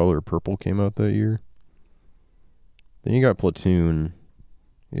 Oh, Color Purple came out that year. Then you got Platoon.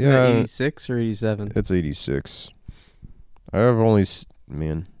 Yeah. 86 or 87? It's 86. I have only...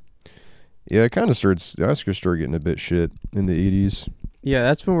 Man. Yeah, it kind of starts. The Oscars start getting a bit shit in the 80s. Yeah,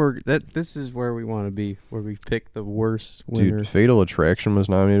 that's when this is where we want to be, where we pick the worst winner. Dude, Fatal Attraction was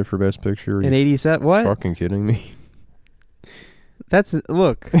nominated for Best Picture. Are In you 87, what? fucking kidding me?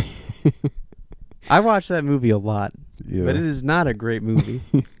 Look. I watched that movie a lot, Yeah. but it is not a great movie.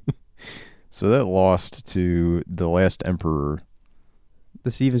 So that lost to The Last Emperor.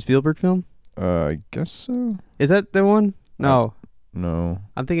 The Steven Spielberg film? I guess so. Is that the one? No. No,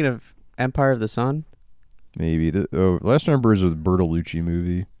 I'm thinking of Empire of the Sun. maybe. Last Emperor is a Bertolucci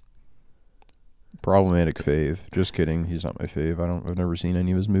movie. Problematic fave. Just kidding. He's not my fave. I've never seen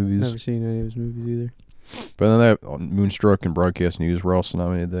any of his movies. Never seen any of his movies either. But then that Moonstruck and Broadcast News were also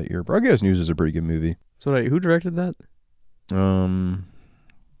nominated that year. Broadcast News is a pretty good movie. So who directed that?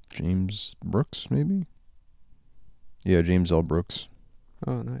 James Brooks, maybe? Yeah, James L. Brooks.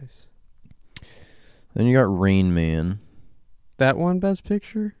 Oh, nice. Then you got Rain Man. That one, Best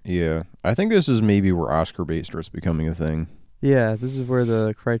Picture? Yeah. I think this is maybe where Oscar bait starts becoming a thing. Yeah, this is where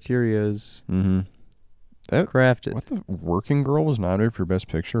the criteria is Mm-hmm. crafted. What the Working Girl was nominated for Best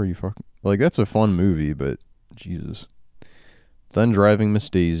Picture? Are you fucking... Like, that's a fun movie, but... Jesus. Then Driving Miss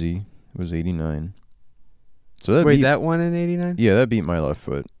Daisy was 89. So that Wait, beat... that one in 89? Yeah, that beat My Left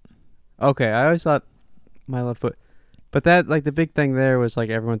Foot. Okay, I always thought My Left Foot. But that, like, the big thing there was, like,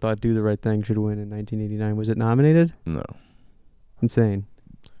 everyone thought Do the Right Thing should win in 1989. Was it nominated? No. Insane.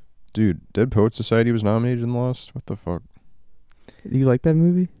 Dude, Dead Poets Society was nominated and lost? What the fuck? Do you like that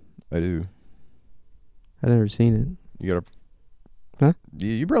movie? I do. I've never seen it. You gotta... Huh?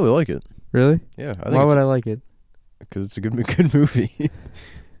 You probably like it. Really? Yeah, I think Why would I like it? because it's a good movie.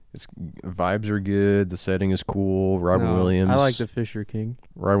 Its vibes are good. The setting is cool. Robin No, Williams. I like The Fisher King.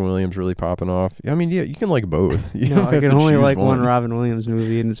 Robin Williams really popping off. I mean, yeah, you can like both. You No, don't I have can to only choose like one Robin Williams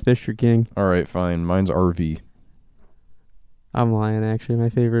movie, and it's Fisher King. All right, fine. Mine's RV. I'm lying, actually. My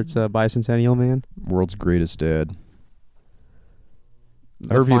favorite's Bicentennial Man. World's Greatest Dad.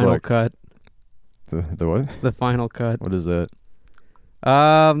 The RV Final like Cut. the what? The Final Cut. What is that?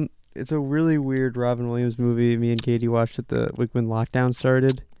 It's a really weird Robin Williams movie. Me and Katie watched it when lockdown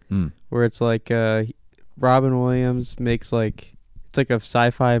started, Mm. where it's like Robin Williams makes it's like a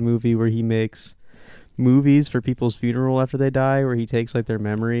sci-fi movie where he makes movies for people's funeral after they die, where he takes like their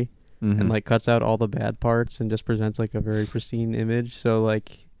memory Mhm. and like cuts out all the bad parts and just presents like a very pristine image. So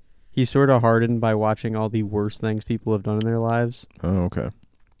like he's sort of hardened by watching all the worst things people have done in their lives. Oh, okay.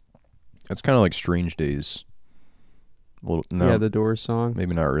 That's kind of like Strange Days. Well, no, Yeah, the Doors song.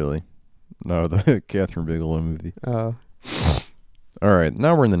 maybe not really. No, the Catherine Bigelow movie. Oh. All right,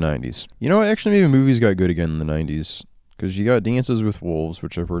 now we're in the 90s. You know what? Actually, maybe movies got good again in the 90s. Because you got Dances with Wolves,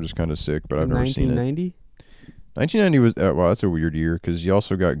 which I've heard is kind of sick, but I've never seen it. 1990? 1990 was... wow, that's a weird year, because you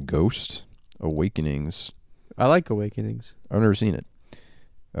also got Ghost, Awakenings. I like Awakenings. I've never seen it.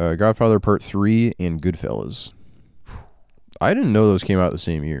 Godfather Part 3, and Goodfellas. I didn't know those came out the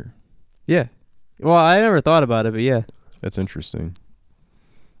same year. Yeah. Well, I never thought about it, but yeah. That's interesting.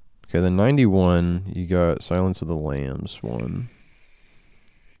 Okay, then 91, you got Silence of the Lambs one.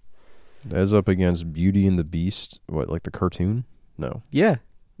 That's up against Beauty and the Beast. What, like the cartoon? No. Yeah,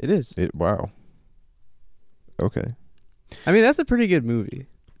 it is. Wow. Okay. I mean, that's a pretty good movie.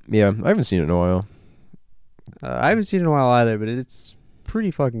 Yeah, I haven't seen it in a while. I haven't seen it in a while either, but it's pretty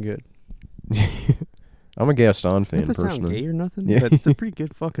fucking good. I'm a Gaston fan, Not to sound personally. gay or nothing, Yeah. but it's a pretty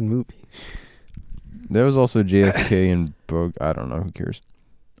good fucking movie. There was also JFK and Bug. I don't know. Who cares?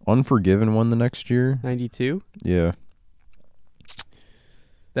 Unforgiven won the next year. 92? Yeah.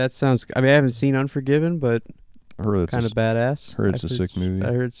 That sounds... I mean, I haven't seen Unforgiven, but I heard kind of badass. heard it's a sick movie.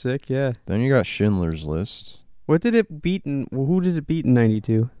 I heard it's sick, yeah. Then you got Schindler's List. What did it beat in... Well, who did it beat in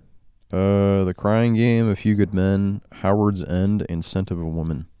 92? The Crying Game, A Few Good Men, Howard's End, and Scent of a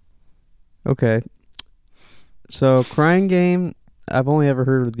Woman. Okay. So, Crying Game, I've only ever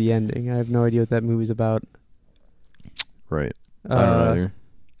heard of the ending. I have no idea what that movie's about. Right. I don't know either.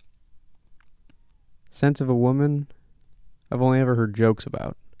 Sense of a Woman, I've only ever heard jokes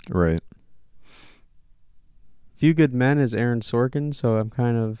about. Right. Few Good Men is Aaron Sorkin, so I'm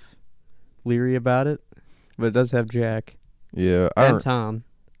kind of leery about it. But it does have Jack Yeah. I and don't. Tom.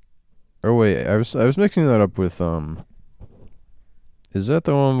 Oh wait, I was mixing that up with Is that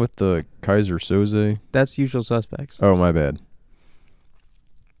the one with the Kaiser Soze? That's Usual Suspects. Oh, my bad.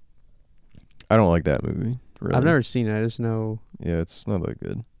 I don't like that movie. Really. I've never seen it. I just know Yeah, it's not that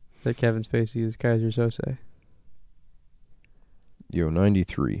good. that Kevin Spacey is Kaiser Sose. Yo,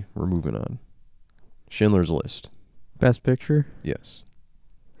 93. We're moving on. Schindler's List. Best Picture? Yes.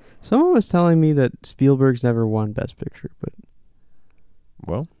 Someone was telling me that Spielberg's never won Best Picture, but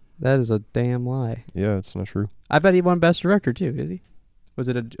Well, that is a damn lie. yeah, it's not true. I bet he won Best Director too, did he? Was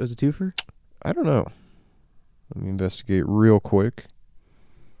it a twofer? I don't know. Let me investigate real quick.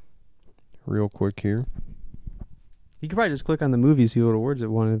 Real quick here. You could probably just click on the movie, see what awards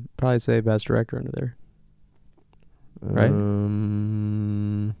it won, and probably say Best Director under there. Right?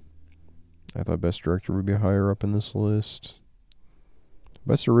 I thought Best Director would be higher up in this list.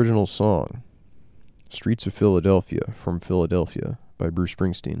 Best Original Song. Streets of Philadelphia, from Philadelphia, by Bruce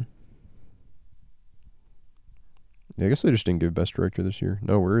Springsteen. Yeah, I guess they just didn't give Best Director this year.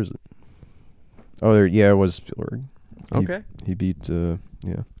 No, where is it? Oh, there. Yeah, it was Spielberg. Okay. He beat, yeah.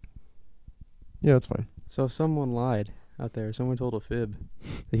 Yeah, that's fine. So someone lied out there. Someone told a fib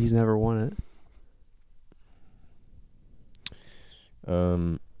that he's never won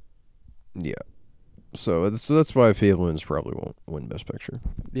it. Yeah. So that's why Fablemans probably won't win Best Picture.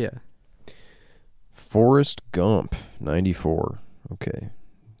 Yeah. Forrest Gump, 94. Okay.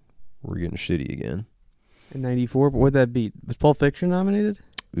 We're getting shitty again. In 94, but what'd that beat? Was Pulp Fiction nominated?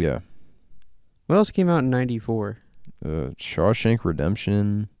 Yeah. What else came out in 94? Shawshank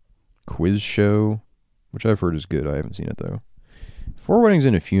Redemption, Quiz Show, which I've heard is good. I haven't seen it, though. Four Weddings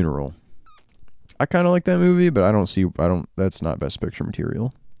and a Funeral. I kind of like that movie, but that's not Best Picture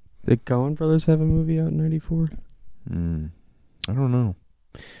material. Did Coen Brothers have a movie out in 94? I don't know.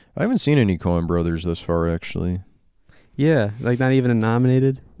 I haven't seen any Coen Brothers thus far, actually. Yeah, like not even a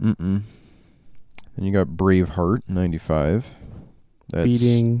nominated? Then you got Braveheart, 95. That's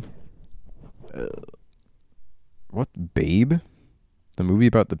Beating... what? Babe? The movie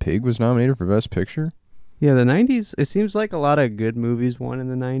about the pig was nominated for Best Picture? Yeah, the 90s, it seems like a lot of good movies won in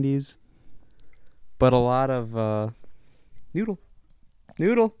the 90s. But a lot of, Noodle.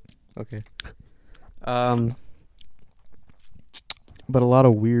 Okay. But a lot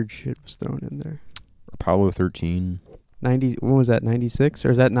of weird shit was thrown in there. Apollo 13. 90, when was that, 96?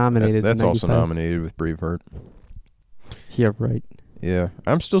 Or is that nominated? That's in also 95? nominated with Braveheart. Yeah, right. Yeah.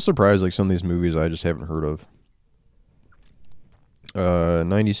 I'm still surprised, like, some of these movies I just haven't heard of.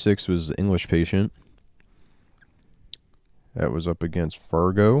 96 was The English Patient. That was up against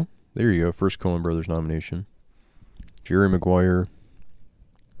Fargo. There you go. First Coen Brothers nomination. Jerry Maguire.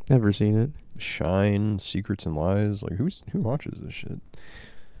 Never seen it. Shine, Secrets and Lies. Like, who watches this shit?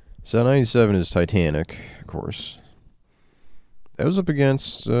 So 97 is Titanic, of course. That was up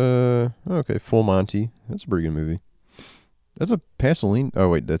against, Full Monty. That's a pretty good movie. That's a Pasolini. Oh,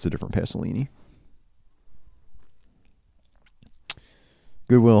 wait, that's a different Pasolini.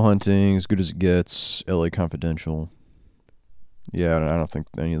 Good Will Hunting, As Good as It Gets, L.A. Confidential. Yeah, I don't think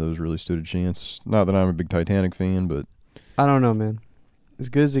any of those really stood a chance. Not that I'm a big Titanic fan, but... I don't know, man. As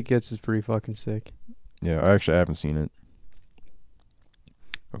Good as It Gets is pretty fucking sick. Yeah, I haven't seen it.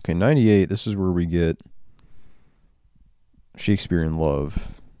 Okay, 98, this is where we get Shakespeare in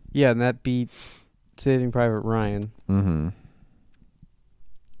Love. Yeah, and that beat Saving Private Ryan. Mm-hmm.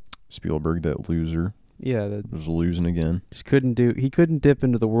 Spielberg, that loser, Yeah, that was losing again. he couldn't dip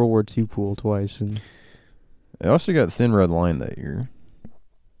into the World War II pool twice. And I also got Thin Red Line that year,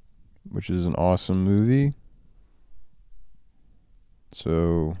 which is an awesome movie.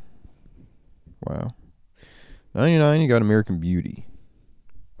 So, wow. 99, you got American Beauty.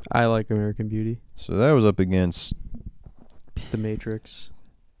 I like American Beauty. So that was up against... The Matrix.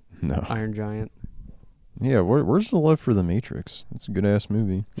 No. Iron Giant. Yeah, where's the love for The Matrix? That's a good-ass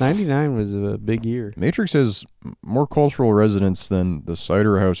movie. 99 was a big year. Matrix has more cultural resonance than The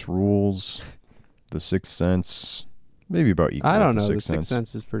Cider House Rules, The Sixth Sense, maybe about equal. I don't know. The The Sixth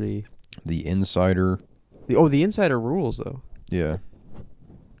Sense is pretty... The Insider. The Insider rules, though. Yeah.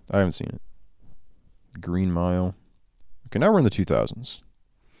 I haven't seen it. Green Mile. Okay, now we're in the 2000s.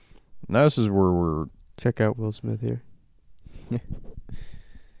 Now this is where we're... Check out Will Smith here.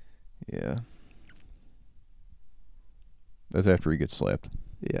 Yeah. That's after he gets slapped.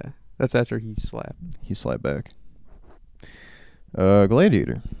 Yeah. That's after he slapped. He slapped back.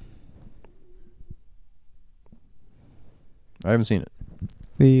 Gladiator. I haven't seen it.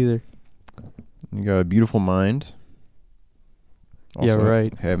 Me either. You got A Beautiful Mind. Yeah,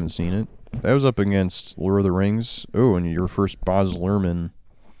 right. Haven't seen it. That was up against Lord of the Rings. Oh, and your first Baz Luhrmann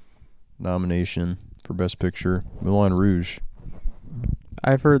nomination for Best Picture, Moulin Rouge.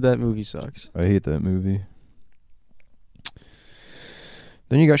 I've heard that movie sucks. I hate that movie.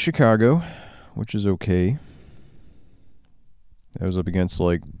 Then you got Chicago, which is okay. That was up against,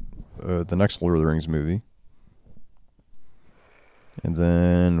 like, the next Lord of the Rings movie. And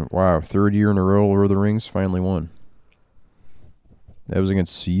then, wow, third year in a row, Lord of the Rings finally won. That was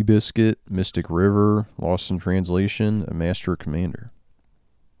against Seabiscuit, Mystic River, Lost in Translation, A Master Commander.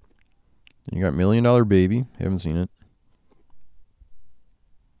 And you got $1 Million Baby. Haven't seen it.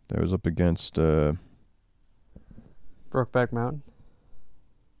 That was up against... Brokeback Mountain.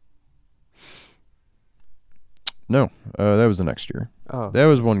 No, that was the next year. Oh. That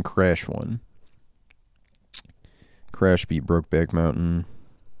was when Crash won. Crash beat Brokeback Mountain,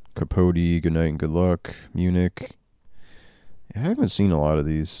 Capote, Good Night and Good Luck, Munich. I haven't seen a lot of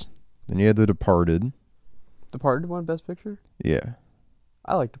these. Then you had The Departed. Departed won Best Picture? Yeah.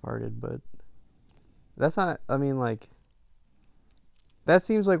 I like Departed, but that's not, I mean, like, that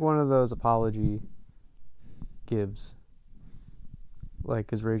seems like one of those apology gives. Like,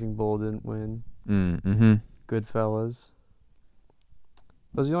 because Raging Bull didn't win. Mm-hmm. Goodfellas.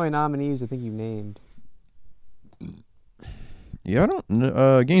 Those are the only nominees I think you named. Yeah, I don't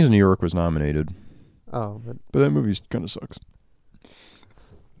know. Gangs of New York was nominated. Oh, but But that movie kind of sucks.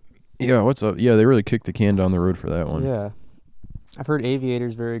 Yeah, what's up? Yeah, they really kicked the can down the road for that one. yeah. I've heard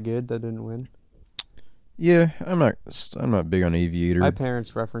Aviator's very good. That didn't win. Yeah, I'm not big on Aviator. My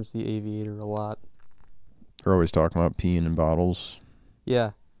parents reference the Aviator a lot. They're always talking about peeing in bottles.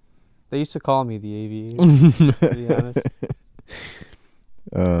 Yeah. They used to call me the Aviator, to be honest.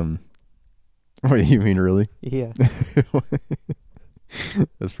 Wait, you mean really? Yeah.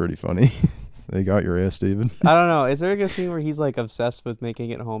 That's pretty funny. They got your ass, David. I don't know. Is there like a scene where he's like obsessed with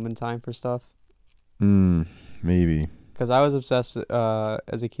making it home in time for stuff? Maybe. Because I was obsessed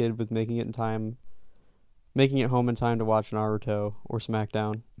as a kid with making it home in time to watch Naruto or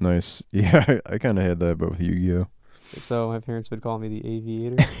SmackDown. Nice. Yeah, I kind of had that, but with Yu-Gi-Oh. So my parents would call me the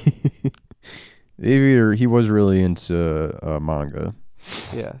Aviator. The Aviator, he was really into manga.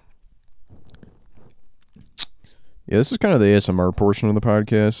 Yeah. Yeah, this is kind of the ASMR portion of the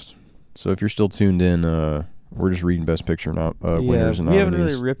podcast. So if you're still tuned in, we're just reading Best Picture winners and we nominees. haven't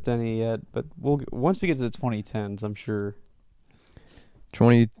really ripped any yet, but once we get to the 2010s, I'm sure.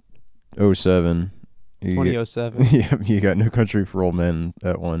 2007. 2007. Yeah, you got No Country for Old Men,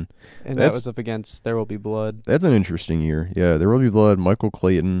 that one. And that was up against There Will Be Blood. That's an interesting year. Yeah, There Will Be Blood, Michael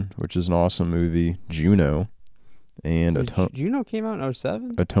Clayton, which is an awesome movie, Juno, and Juno came out in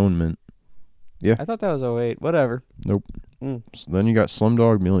 07? Atonement. Yeah. I thought that was 08. Whatever. Nope. So then you got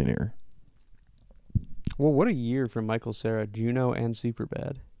Slumdog Millionaire. Well, what a year for Michael Cera, Juno and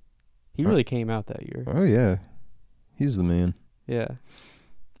Superbad. He really came out that year. Oh, yeah. He's the man. Yeah.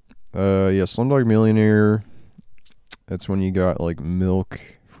 Yeah, Slumdog Millionaire. That's when you got, like, Milk,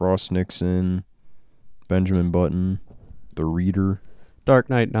 Frost Nixon, Benjamin Button, The Reader. Dark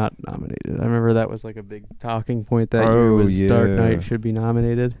Knight not nominated. I remember that was like a big talking point that year was Dark Knight should be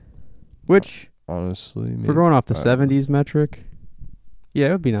nominated. Which, honestly, if we're going off the 70s metric, yeah,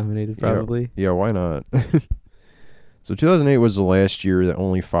 it would be nominated probably. Yeah, why not? So 2008 was the last year that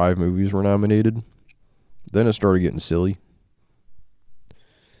only 5 movies were nominated. Then it started getting silly.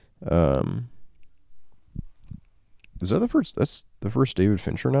 Is that the first? That's the first David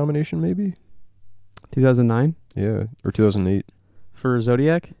Fincher nomination, maybe? 2009? Yeah, or 2008. For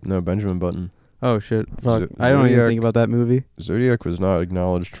Zodiac? No, Benjamin Button. Oh, shit. Fuck. I don't even think about that movie. Zodiac was not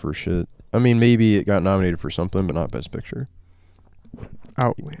acknowledged for shit. I mean, maybe it got nominated for something, but not Best Picture.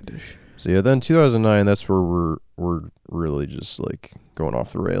 Outlandish. So yeah, then 2009, that's where we're really just like going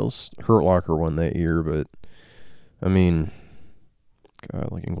off the rails. Hurt Locker won that year, but I mean,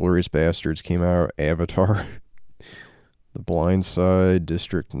 God, like Inglourious Bastards came out, Avatar, The Blind Side,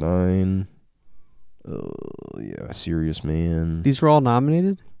 District 9, yeah, Serious Man. These were all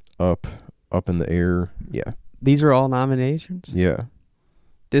nominated? Up in the Air, yeah. These are all nominations? Yeah.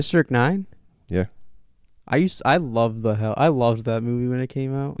 District 9? Yeah. I loved that movie when it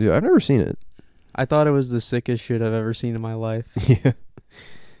came out. Yeah, I've never seen it. I thought it was the sickest shit I've ever seen in my life. Yeah.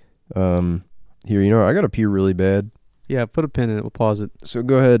 Here, I gotta pee really bad. Yeah, put a pin in it. We'll pause it. So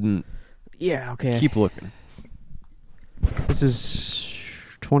go ahead and okay. keep looking. This is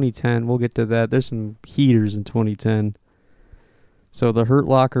 2010. We'll get to that. There's some heaters in 2010. So The Hurt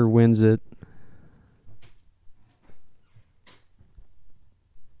Locker wins it.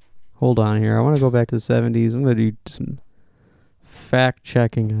 Hold on here. I want to go back to the 70s. I'm going to do some fact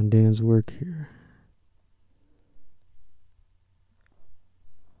checking on Dan's work here.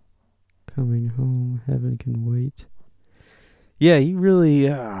 Coming Home, Heaven Can Wait. Yeah, he really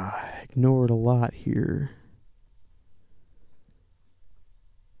ignored a lot here.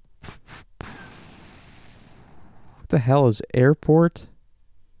 What the hell is Airport?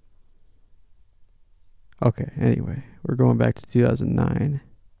 Okay, anyway, we're going back to 2009.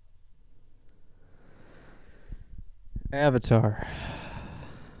 Avatar.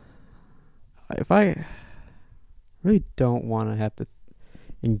 If I really don't want to have to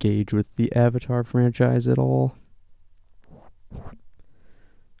engage with the Avatar franchise at all,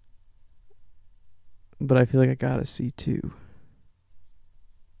 but I feel like I gotta see two.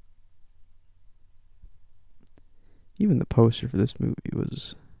 Even the poster for this movie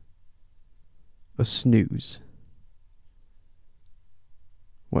was a snooze.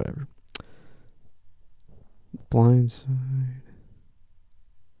 Whatever. Blind Side.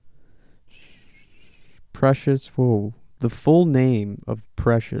 Precious. Whoa. The full name of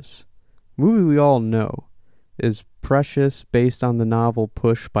Precious, movie we all know, is Precious, based on the novel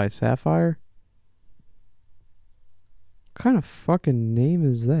Push by Sapphire. What kind of fucking name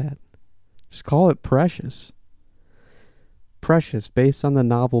is that? Just call it Precious. Precious, based on the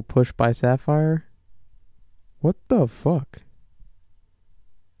novel Push by Sapphire? What the fuck?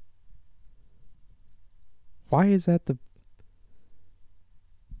 Why is that the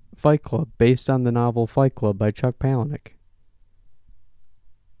Fight Club, based on the novel Fight Club by Chuck Palahniuk?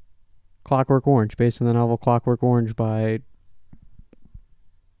 Clockwork Orange, based on the novel Clockwork Orange by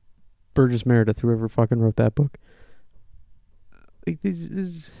Burgess Meredith, whoever fucking wrote that book. Like,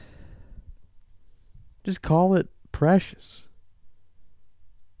 just call it Precious.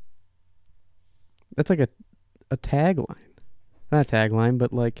 That's like a tagline. Not a tagline,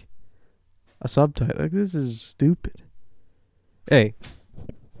 but like a subtitle. Like, this is stupid. Hey,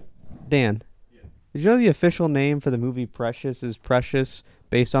 Dan, did you know the official name for the movie Precious is Precious,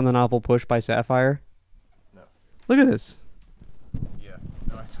 based on the novel Push by Sapphire? No. Look at this. Yeah.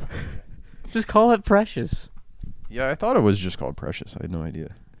 No, I saw that. Just call it Precious. Yeah, I thought it was just called Precious. I had no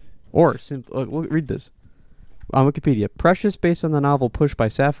idea. Or, read this. On Wikipedia. Precious, based on the novel Push by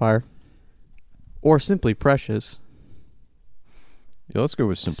Sapphire. Or simply Precious. Yeah, let's go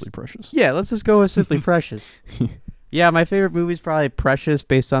with Simply Precious. Yeah, let's just go with Simply Precious. Yeah, my favorite movie is probably Precious,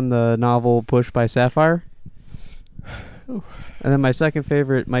 based on the novel Push by Sapphire. Oh. And then my second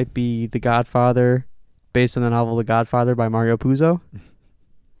favorite might be The Godfather, based on the novel The Godfather by Mario Puzo.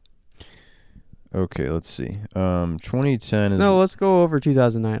 Okay, let's see. 2010 is... No, let's go over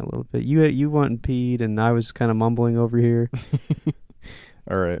 2009 a little bit. You went and peed, and I was kind of mumbling over here.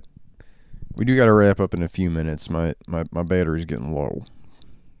 All right. We do got to wrap up in a few minutes. My battery's getting low.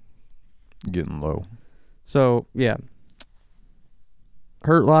 So, yeah.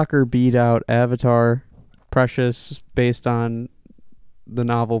 Hurt Locker beat out Avatar. Precious, based on the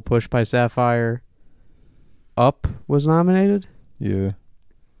novel Push by Sapphire. Up was nominated? Yeah.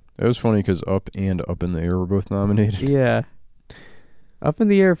 That was funny because Up and Up in the Air were both nominated. Yeah. Up in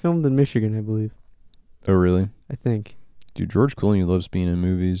the Air filmed in Michigan, I believe. Oh, really? I think. Dude, George Clooney loves being in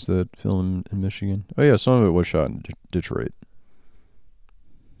movies that film in Michigan. Oh, yeah, some of it was shot in Detroit.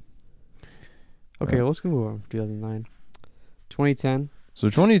 Okay, let's move on from 2009. 2010. So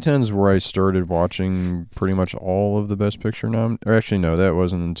 2010 is where I started watching pretty much all of the Best Picture or actually, no, that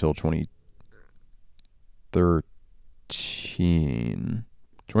wasn't until 2013.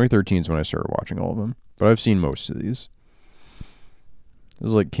 2013 is when I started watching all of them. But I've seen most of these. It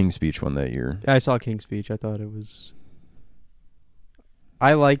was like King's Speech won that year. I saw King's Speech. I thought it was...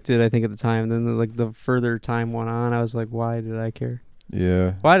 I liked it, I think, at the time. Then, like, the further time went on, I was like, why did I care?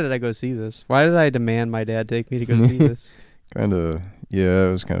 Yeah. Why did I go see this? Why did I demand my dad take me to go see this? Kind of, yeah,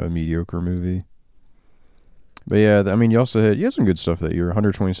 it was kind of a mediocre movie. But yeah, I mean, you had some good stuff that year.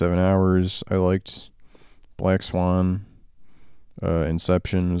 127 Hours, I liked. Black Swan,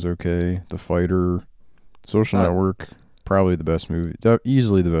 Inception was okay. The Fighter, Social Network, probably the best movie.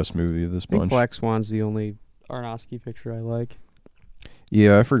 Easily the best movie of this I think bunch. Black Swan's the only Aronofsky picture I like.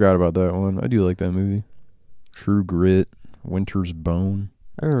 Yeah, I forgot about that one. I do like that movie. True Grit, Winter's Bone.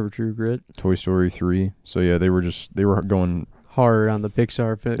 I remember True Grit. Toy Story 3. So yeah, they were going hard on the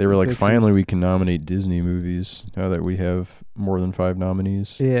Pixar. They were like, pictures. finally we can nominate Disney movies now that we have more than 5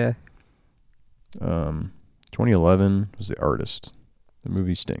 nominees. Yeah. 2011 was The Artist. The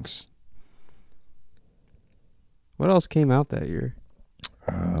movie stinks. What else came out that year?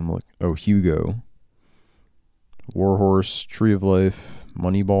 Hugo. Warhorse, Tree of Life,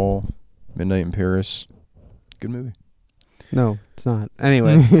 Moneyball, Midnight in Paris. Good movie. No, it's not.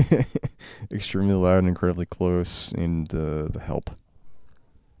 Anyway. Extremely Loud and Incredibly Close, and The Help.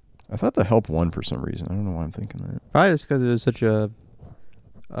 I thought The Help won for some reason. I don't know why I'm thinking that. Probably just because it was such a...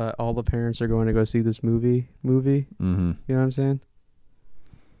 all the parents are going to go see this movie. Mm-hmm. You know what I'm saying?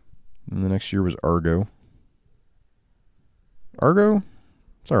 And the next year was Argo. Argo?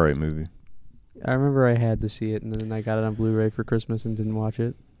 It's an alright movie. I remember I had to see it, and then I got it on Blu-ray for Christmas and didn't watch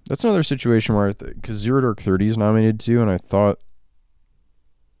it. That's another situation where, because Zero Dark 30 is nominated too, and I thought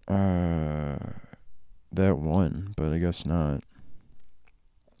that won, but I guess not.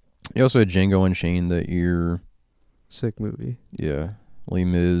 You also had Django Unchained that year. Sick movie. Yeah. Les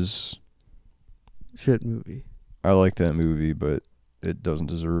Mis. Shit movie. I like that movie, but it doesn't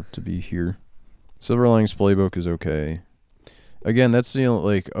deserve to be here. Silver Linings Playbook is okay. Again, that's the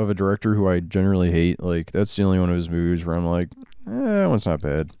only, like, of a director who I generally hate, like, that's the only one of his movies where I'm like, that one's not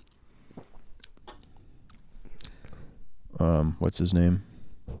bad. What's his name?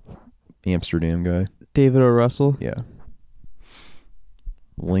 Amsterdam guy. David O. Russell. Yeah.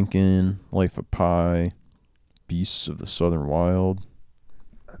 Lincoln, Life of Pi, Beasts of the Southern Wild,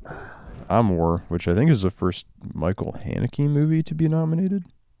 Amor, which I think is the first Michael Haneke movie to be nominated.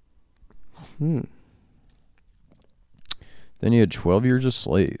 Hmm. Then you had 12 Years a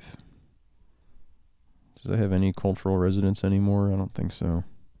Slave. Does that have any cultural resonance anymore? I don't think so.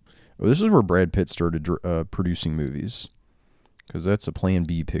 Oh, this is where Brad Pitt started producing movies, because that's a Plan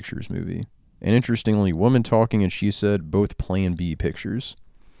B Pictures movie. And interestingly, Woman Talking and She Said, both Plan B pictures.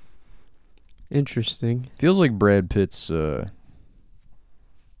 Interesting. Feels like Brad Pitt's,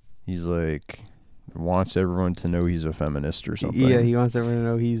 he's like, wants everyone to know he's a feminist or something. Yeah, he wants everyone to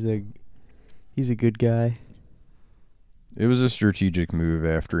know he's a good guy. It was a strategic move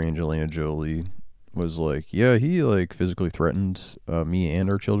after Angelina Jolie was like, yeah, he like physically threatened me and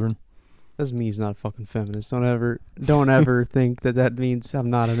our children. Doesn't mean he's not a fucking feminist. Don't ever think that means I'm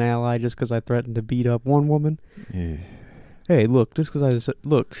not an ally just because I threatened to beat up one woman. Yeah. Hey, look, just because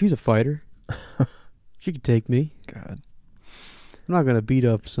look, she's a fighter. She could take me. God. I'm not gonna beat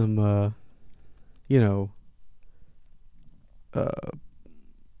up some,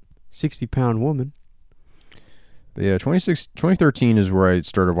 60-pound woman. But yeah, 2013 is where I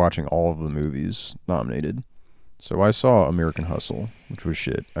started watching all of the movies nominated. So I saw American Hustle, which was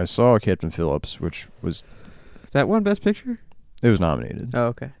shit. I saw Captain Phillips, which was... Is that one Best Picture? It was nominated. Oh,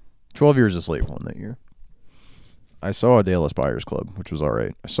 okay. 12 Years a Slave won that year. I saw Dallas Buyers Club, which was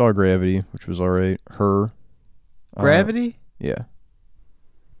alright. I saw Gravity, which was alright. Her. Gravity? Yeah. I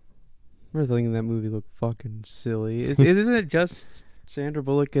remember thinking that movie looked fucking silly. Isn't it just Sandra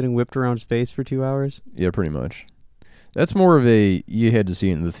Bullock getting whipped around space for 2 hours? Yeah, pretty much. That's more of a you had to see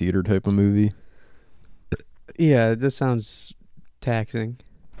it in the theater type of movie. Yeah, this sounds taxing.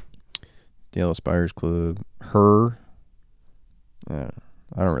 Dallas Buyers Club. Her. I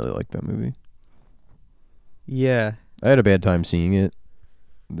don't really like that movie. Yeah. I had a bad time seeing it.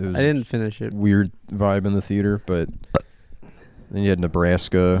 I didn't finish it. Weird vibe in the theater, but then you had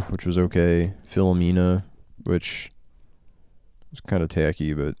Nebraska, which was okay. Philomena, which was kind of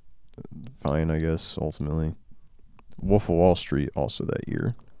tacky, but fine, I guess, ultimately. Wolf of Wall Street also that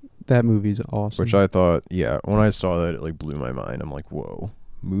year. That movie's awesome. Which I thought, yeah, when I saw that, it like blew my mind. I'm like, whoa,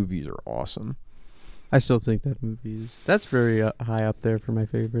 movies are awesome. I still think that movie is... That's very high up there for my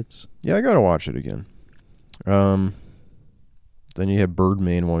favorites. Yeah, I gotta watch it again. Then you had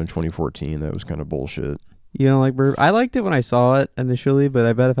Birdman one in 2014. That was kind of bullshit. You don't like Bird? I liked it when I saw it initially, but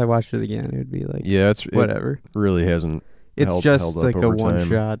I bet if I watched it again, it would be like... Yeah, whatever. It really hasn't It's held just up like a over time.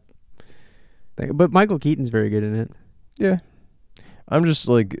 one-shot thing. But Michael Keaton's very good in it. Yeah. I'm just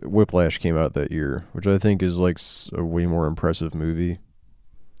like, Whiplash came out that year, which I think is like a way more impressive movie.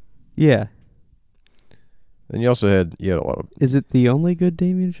 Yeah. And you also had a lot of... Is it the only good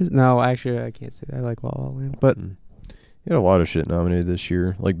Damien Chazelle? No, actually, I can't say that. I like La La Land. But You had a lot of shit nominated this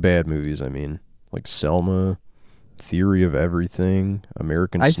year. Like bad movies, I mean. Like Selma, Theory of Everything,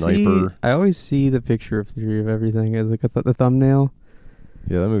 American Sniper. I always see the picture of Theory of Everything as like the thumbnail.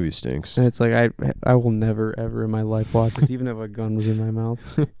 Yeah, that movie stinks. And it's like, I will never, ever in my life watch this, even if a gun was in my mouth.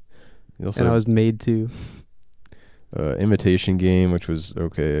 You also And I was made to. Imitation Game, which was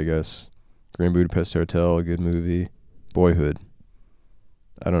okay, I guess. Grand Budapest Hotel, a good movie. Boyhood.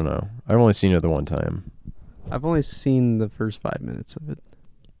 I don't know. I've only seen it the one time. I've only seen the first 5 minutes of it.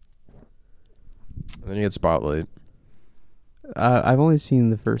 And then you had Spotlight. I've only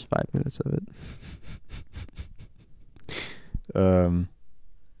seen the first 5 minutes of it.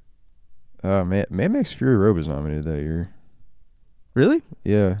 Mad Max Fury Road was nominated that year. Really?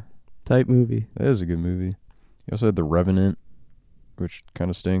 Yeah, Type movie. that is a good movie. You also had The Revenant, which kind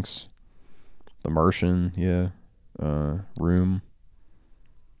of stinks. The Martian, yeah. Room.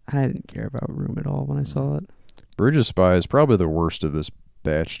 I didn't care about Room at all when I saw it. Bridge of Spies, probably the worst of this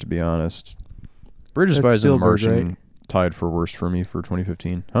batch, to be honest. Bridge of That's Spies and The Spielberg, Martian right? tied for worst for me for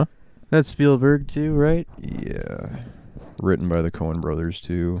 2015. Huh? That's Spielberg too, right? Yeah. Written by the Coen brothers,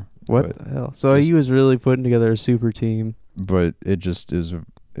 too. What But the hell? So he was really putting together a super team. But it just is...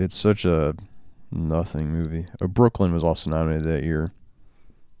 It's such a nothing movie. Brooklyn was also nominated that year.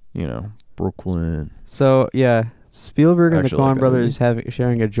 You know, Brooklyn. So yeah, Spielberg and the Actually like Coen that brothers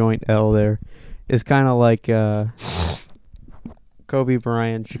sharing a joint L there is kind of like Kobe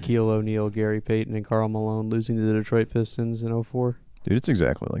Bryant, Shaquille O'Neal, Gary Payton, and Karl Malone losing to the Detroit Pistons in 2004. Dude, it's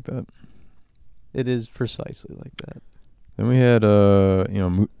exactly like that. It is precisely like that. Then we had, La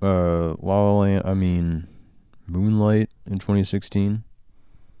La Land, Moonlight in 2016.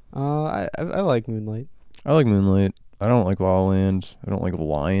 I like Moonlight. I like Moonlight. I don't like La La Land. I don't like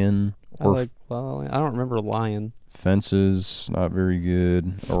Lion. I like La La Land. I don't remember Lion. Fences, not very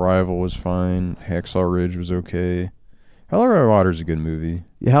good. Arrival was fine. Hacksaw Ridge was okay. Hell or High Water's a good movie.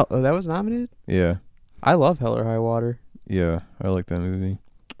 Yeah, that was nominated. Yeah. I love Hell or High Water. Yeah, I like that movie.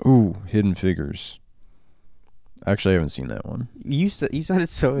 Ooh, Hidden Figures. Actually, I haven't seen that one. You sounded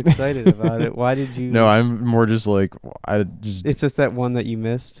so excited about it. Why did you? No, I'm more just like It's just that one that you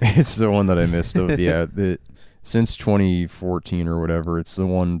missed. It's the one that I missed. Since 2014 or whatever, it's the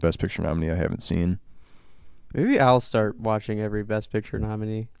one Best Picture nominee I haven't seen. Maybe I'll start watching every Best Picture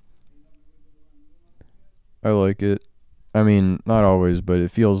nominee. I like it. I mean, not always, but it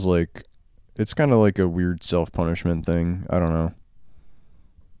feels like it's kind of like a weird self-punishment thing. I don't know.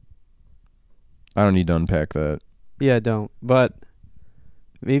 I don't need to unpack that. Yeah, don't. But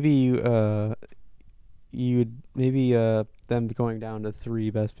maybe them going down to 3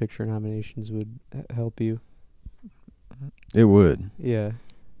 Best Picture nominations would help you. It would, Yeah.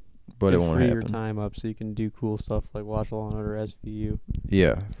 but it won't free happen. your time up so you can do cool stuff like watch Law & Order SVU.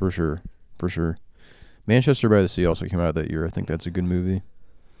 Yeah, for sure. Manchester by the Sea also came out that year. I think that's a good movie.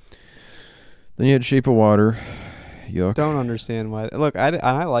 Then you had Shape of Water. Yuck. Don't understand why. Look,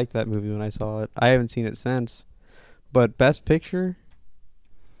 I liked that movie when I saw it. I haven't seen it since. But Best Picture?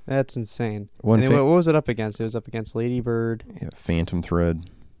 That's insane. What was it up against? It was up against Lady Bird. Yeah, Phantom Thread.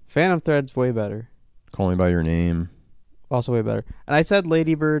 Phantom Thread's way better. Call Me By Your Name. Also way better. And I said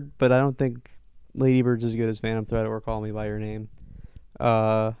Lady Bird, but I don't think Lady Bird's as good as Phantom Thread or Call Me By Your Name.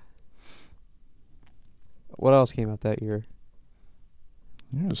 What else came out that year?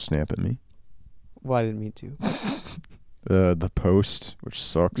 You're just snap at me. Well, I didn't mean to. The Post, which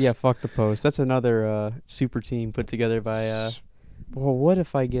sucks. Yeah, fuck The Post. That's another super team put together by... well, what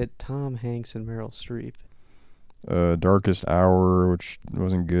if I get Tom Hanks and Meryl Streep? Darkest Hour, which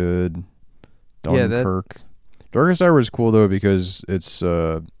wasn't good. Yeah, Dunkirk. Darkest Hour is cool, though, because it's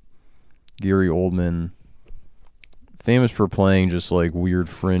Gary Oldman, famous for playing just, like, weird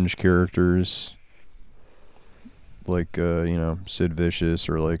fringe characters. Like, Sid Vicious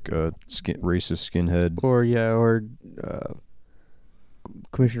or, like, racist skinhead. Or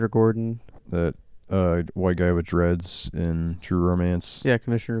Commissioner Gordon. That white guy with dreads in True Romance. Yeah,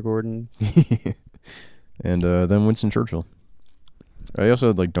 Commissioner Gordon. And then Winston Churchill. I also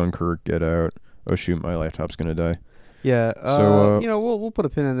had, like, Dunkirk, Get Out. Oh, shoot, my laptop's going to die. Yeah, So, we'll put a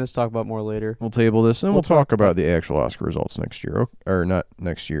pin in this, talk about more later. We'll table this, and we'll talk about the actual Oscar results next year. Or not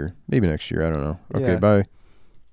next year. Maybe next year. I don't know. Okay, Yeah. bye.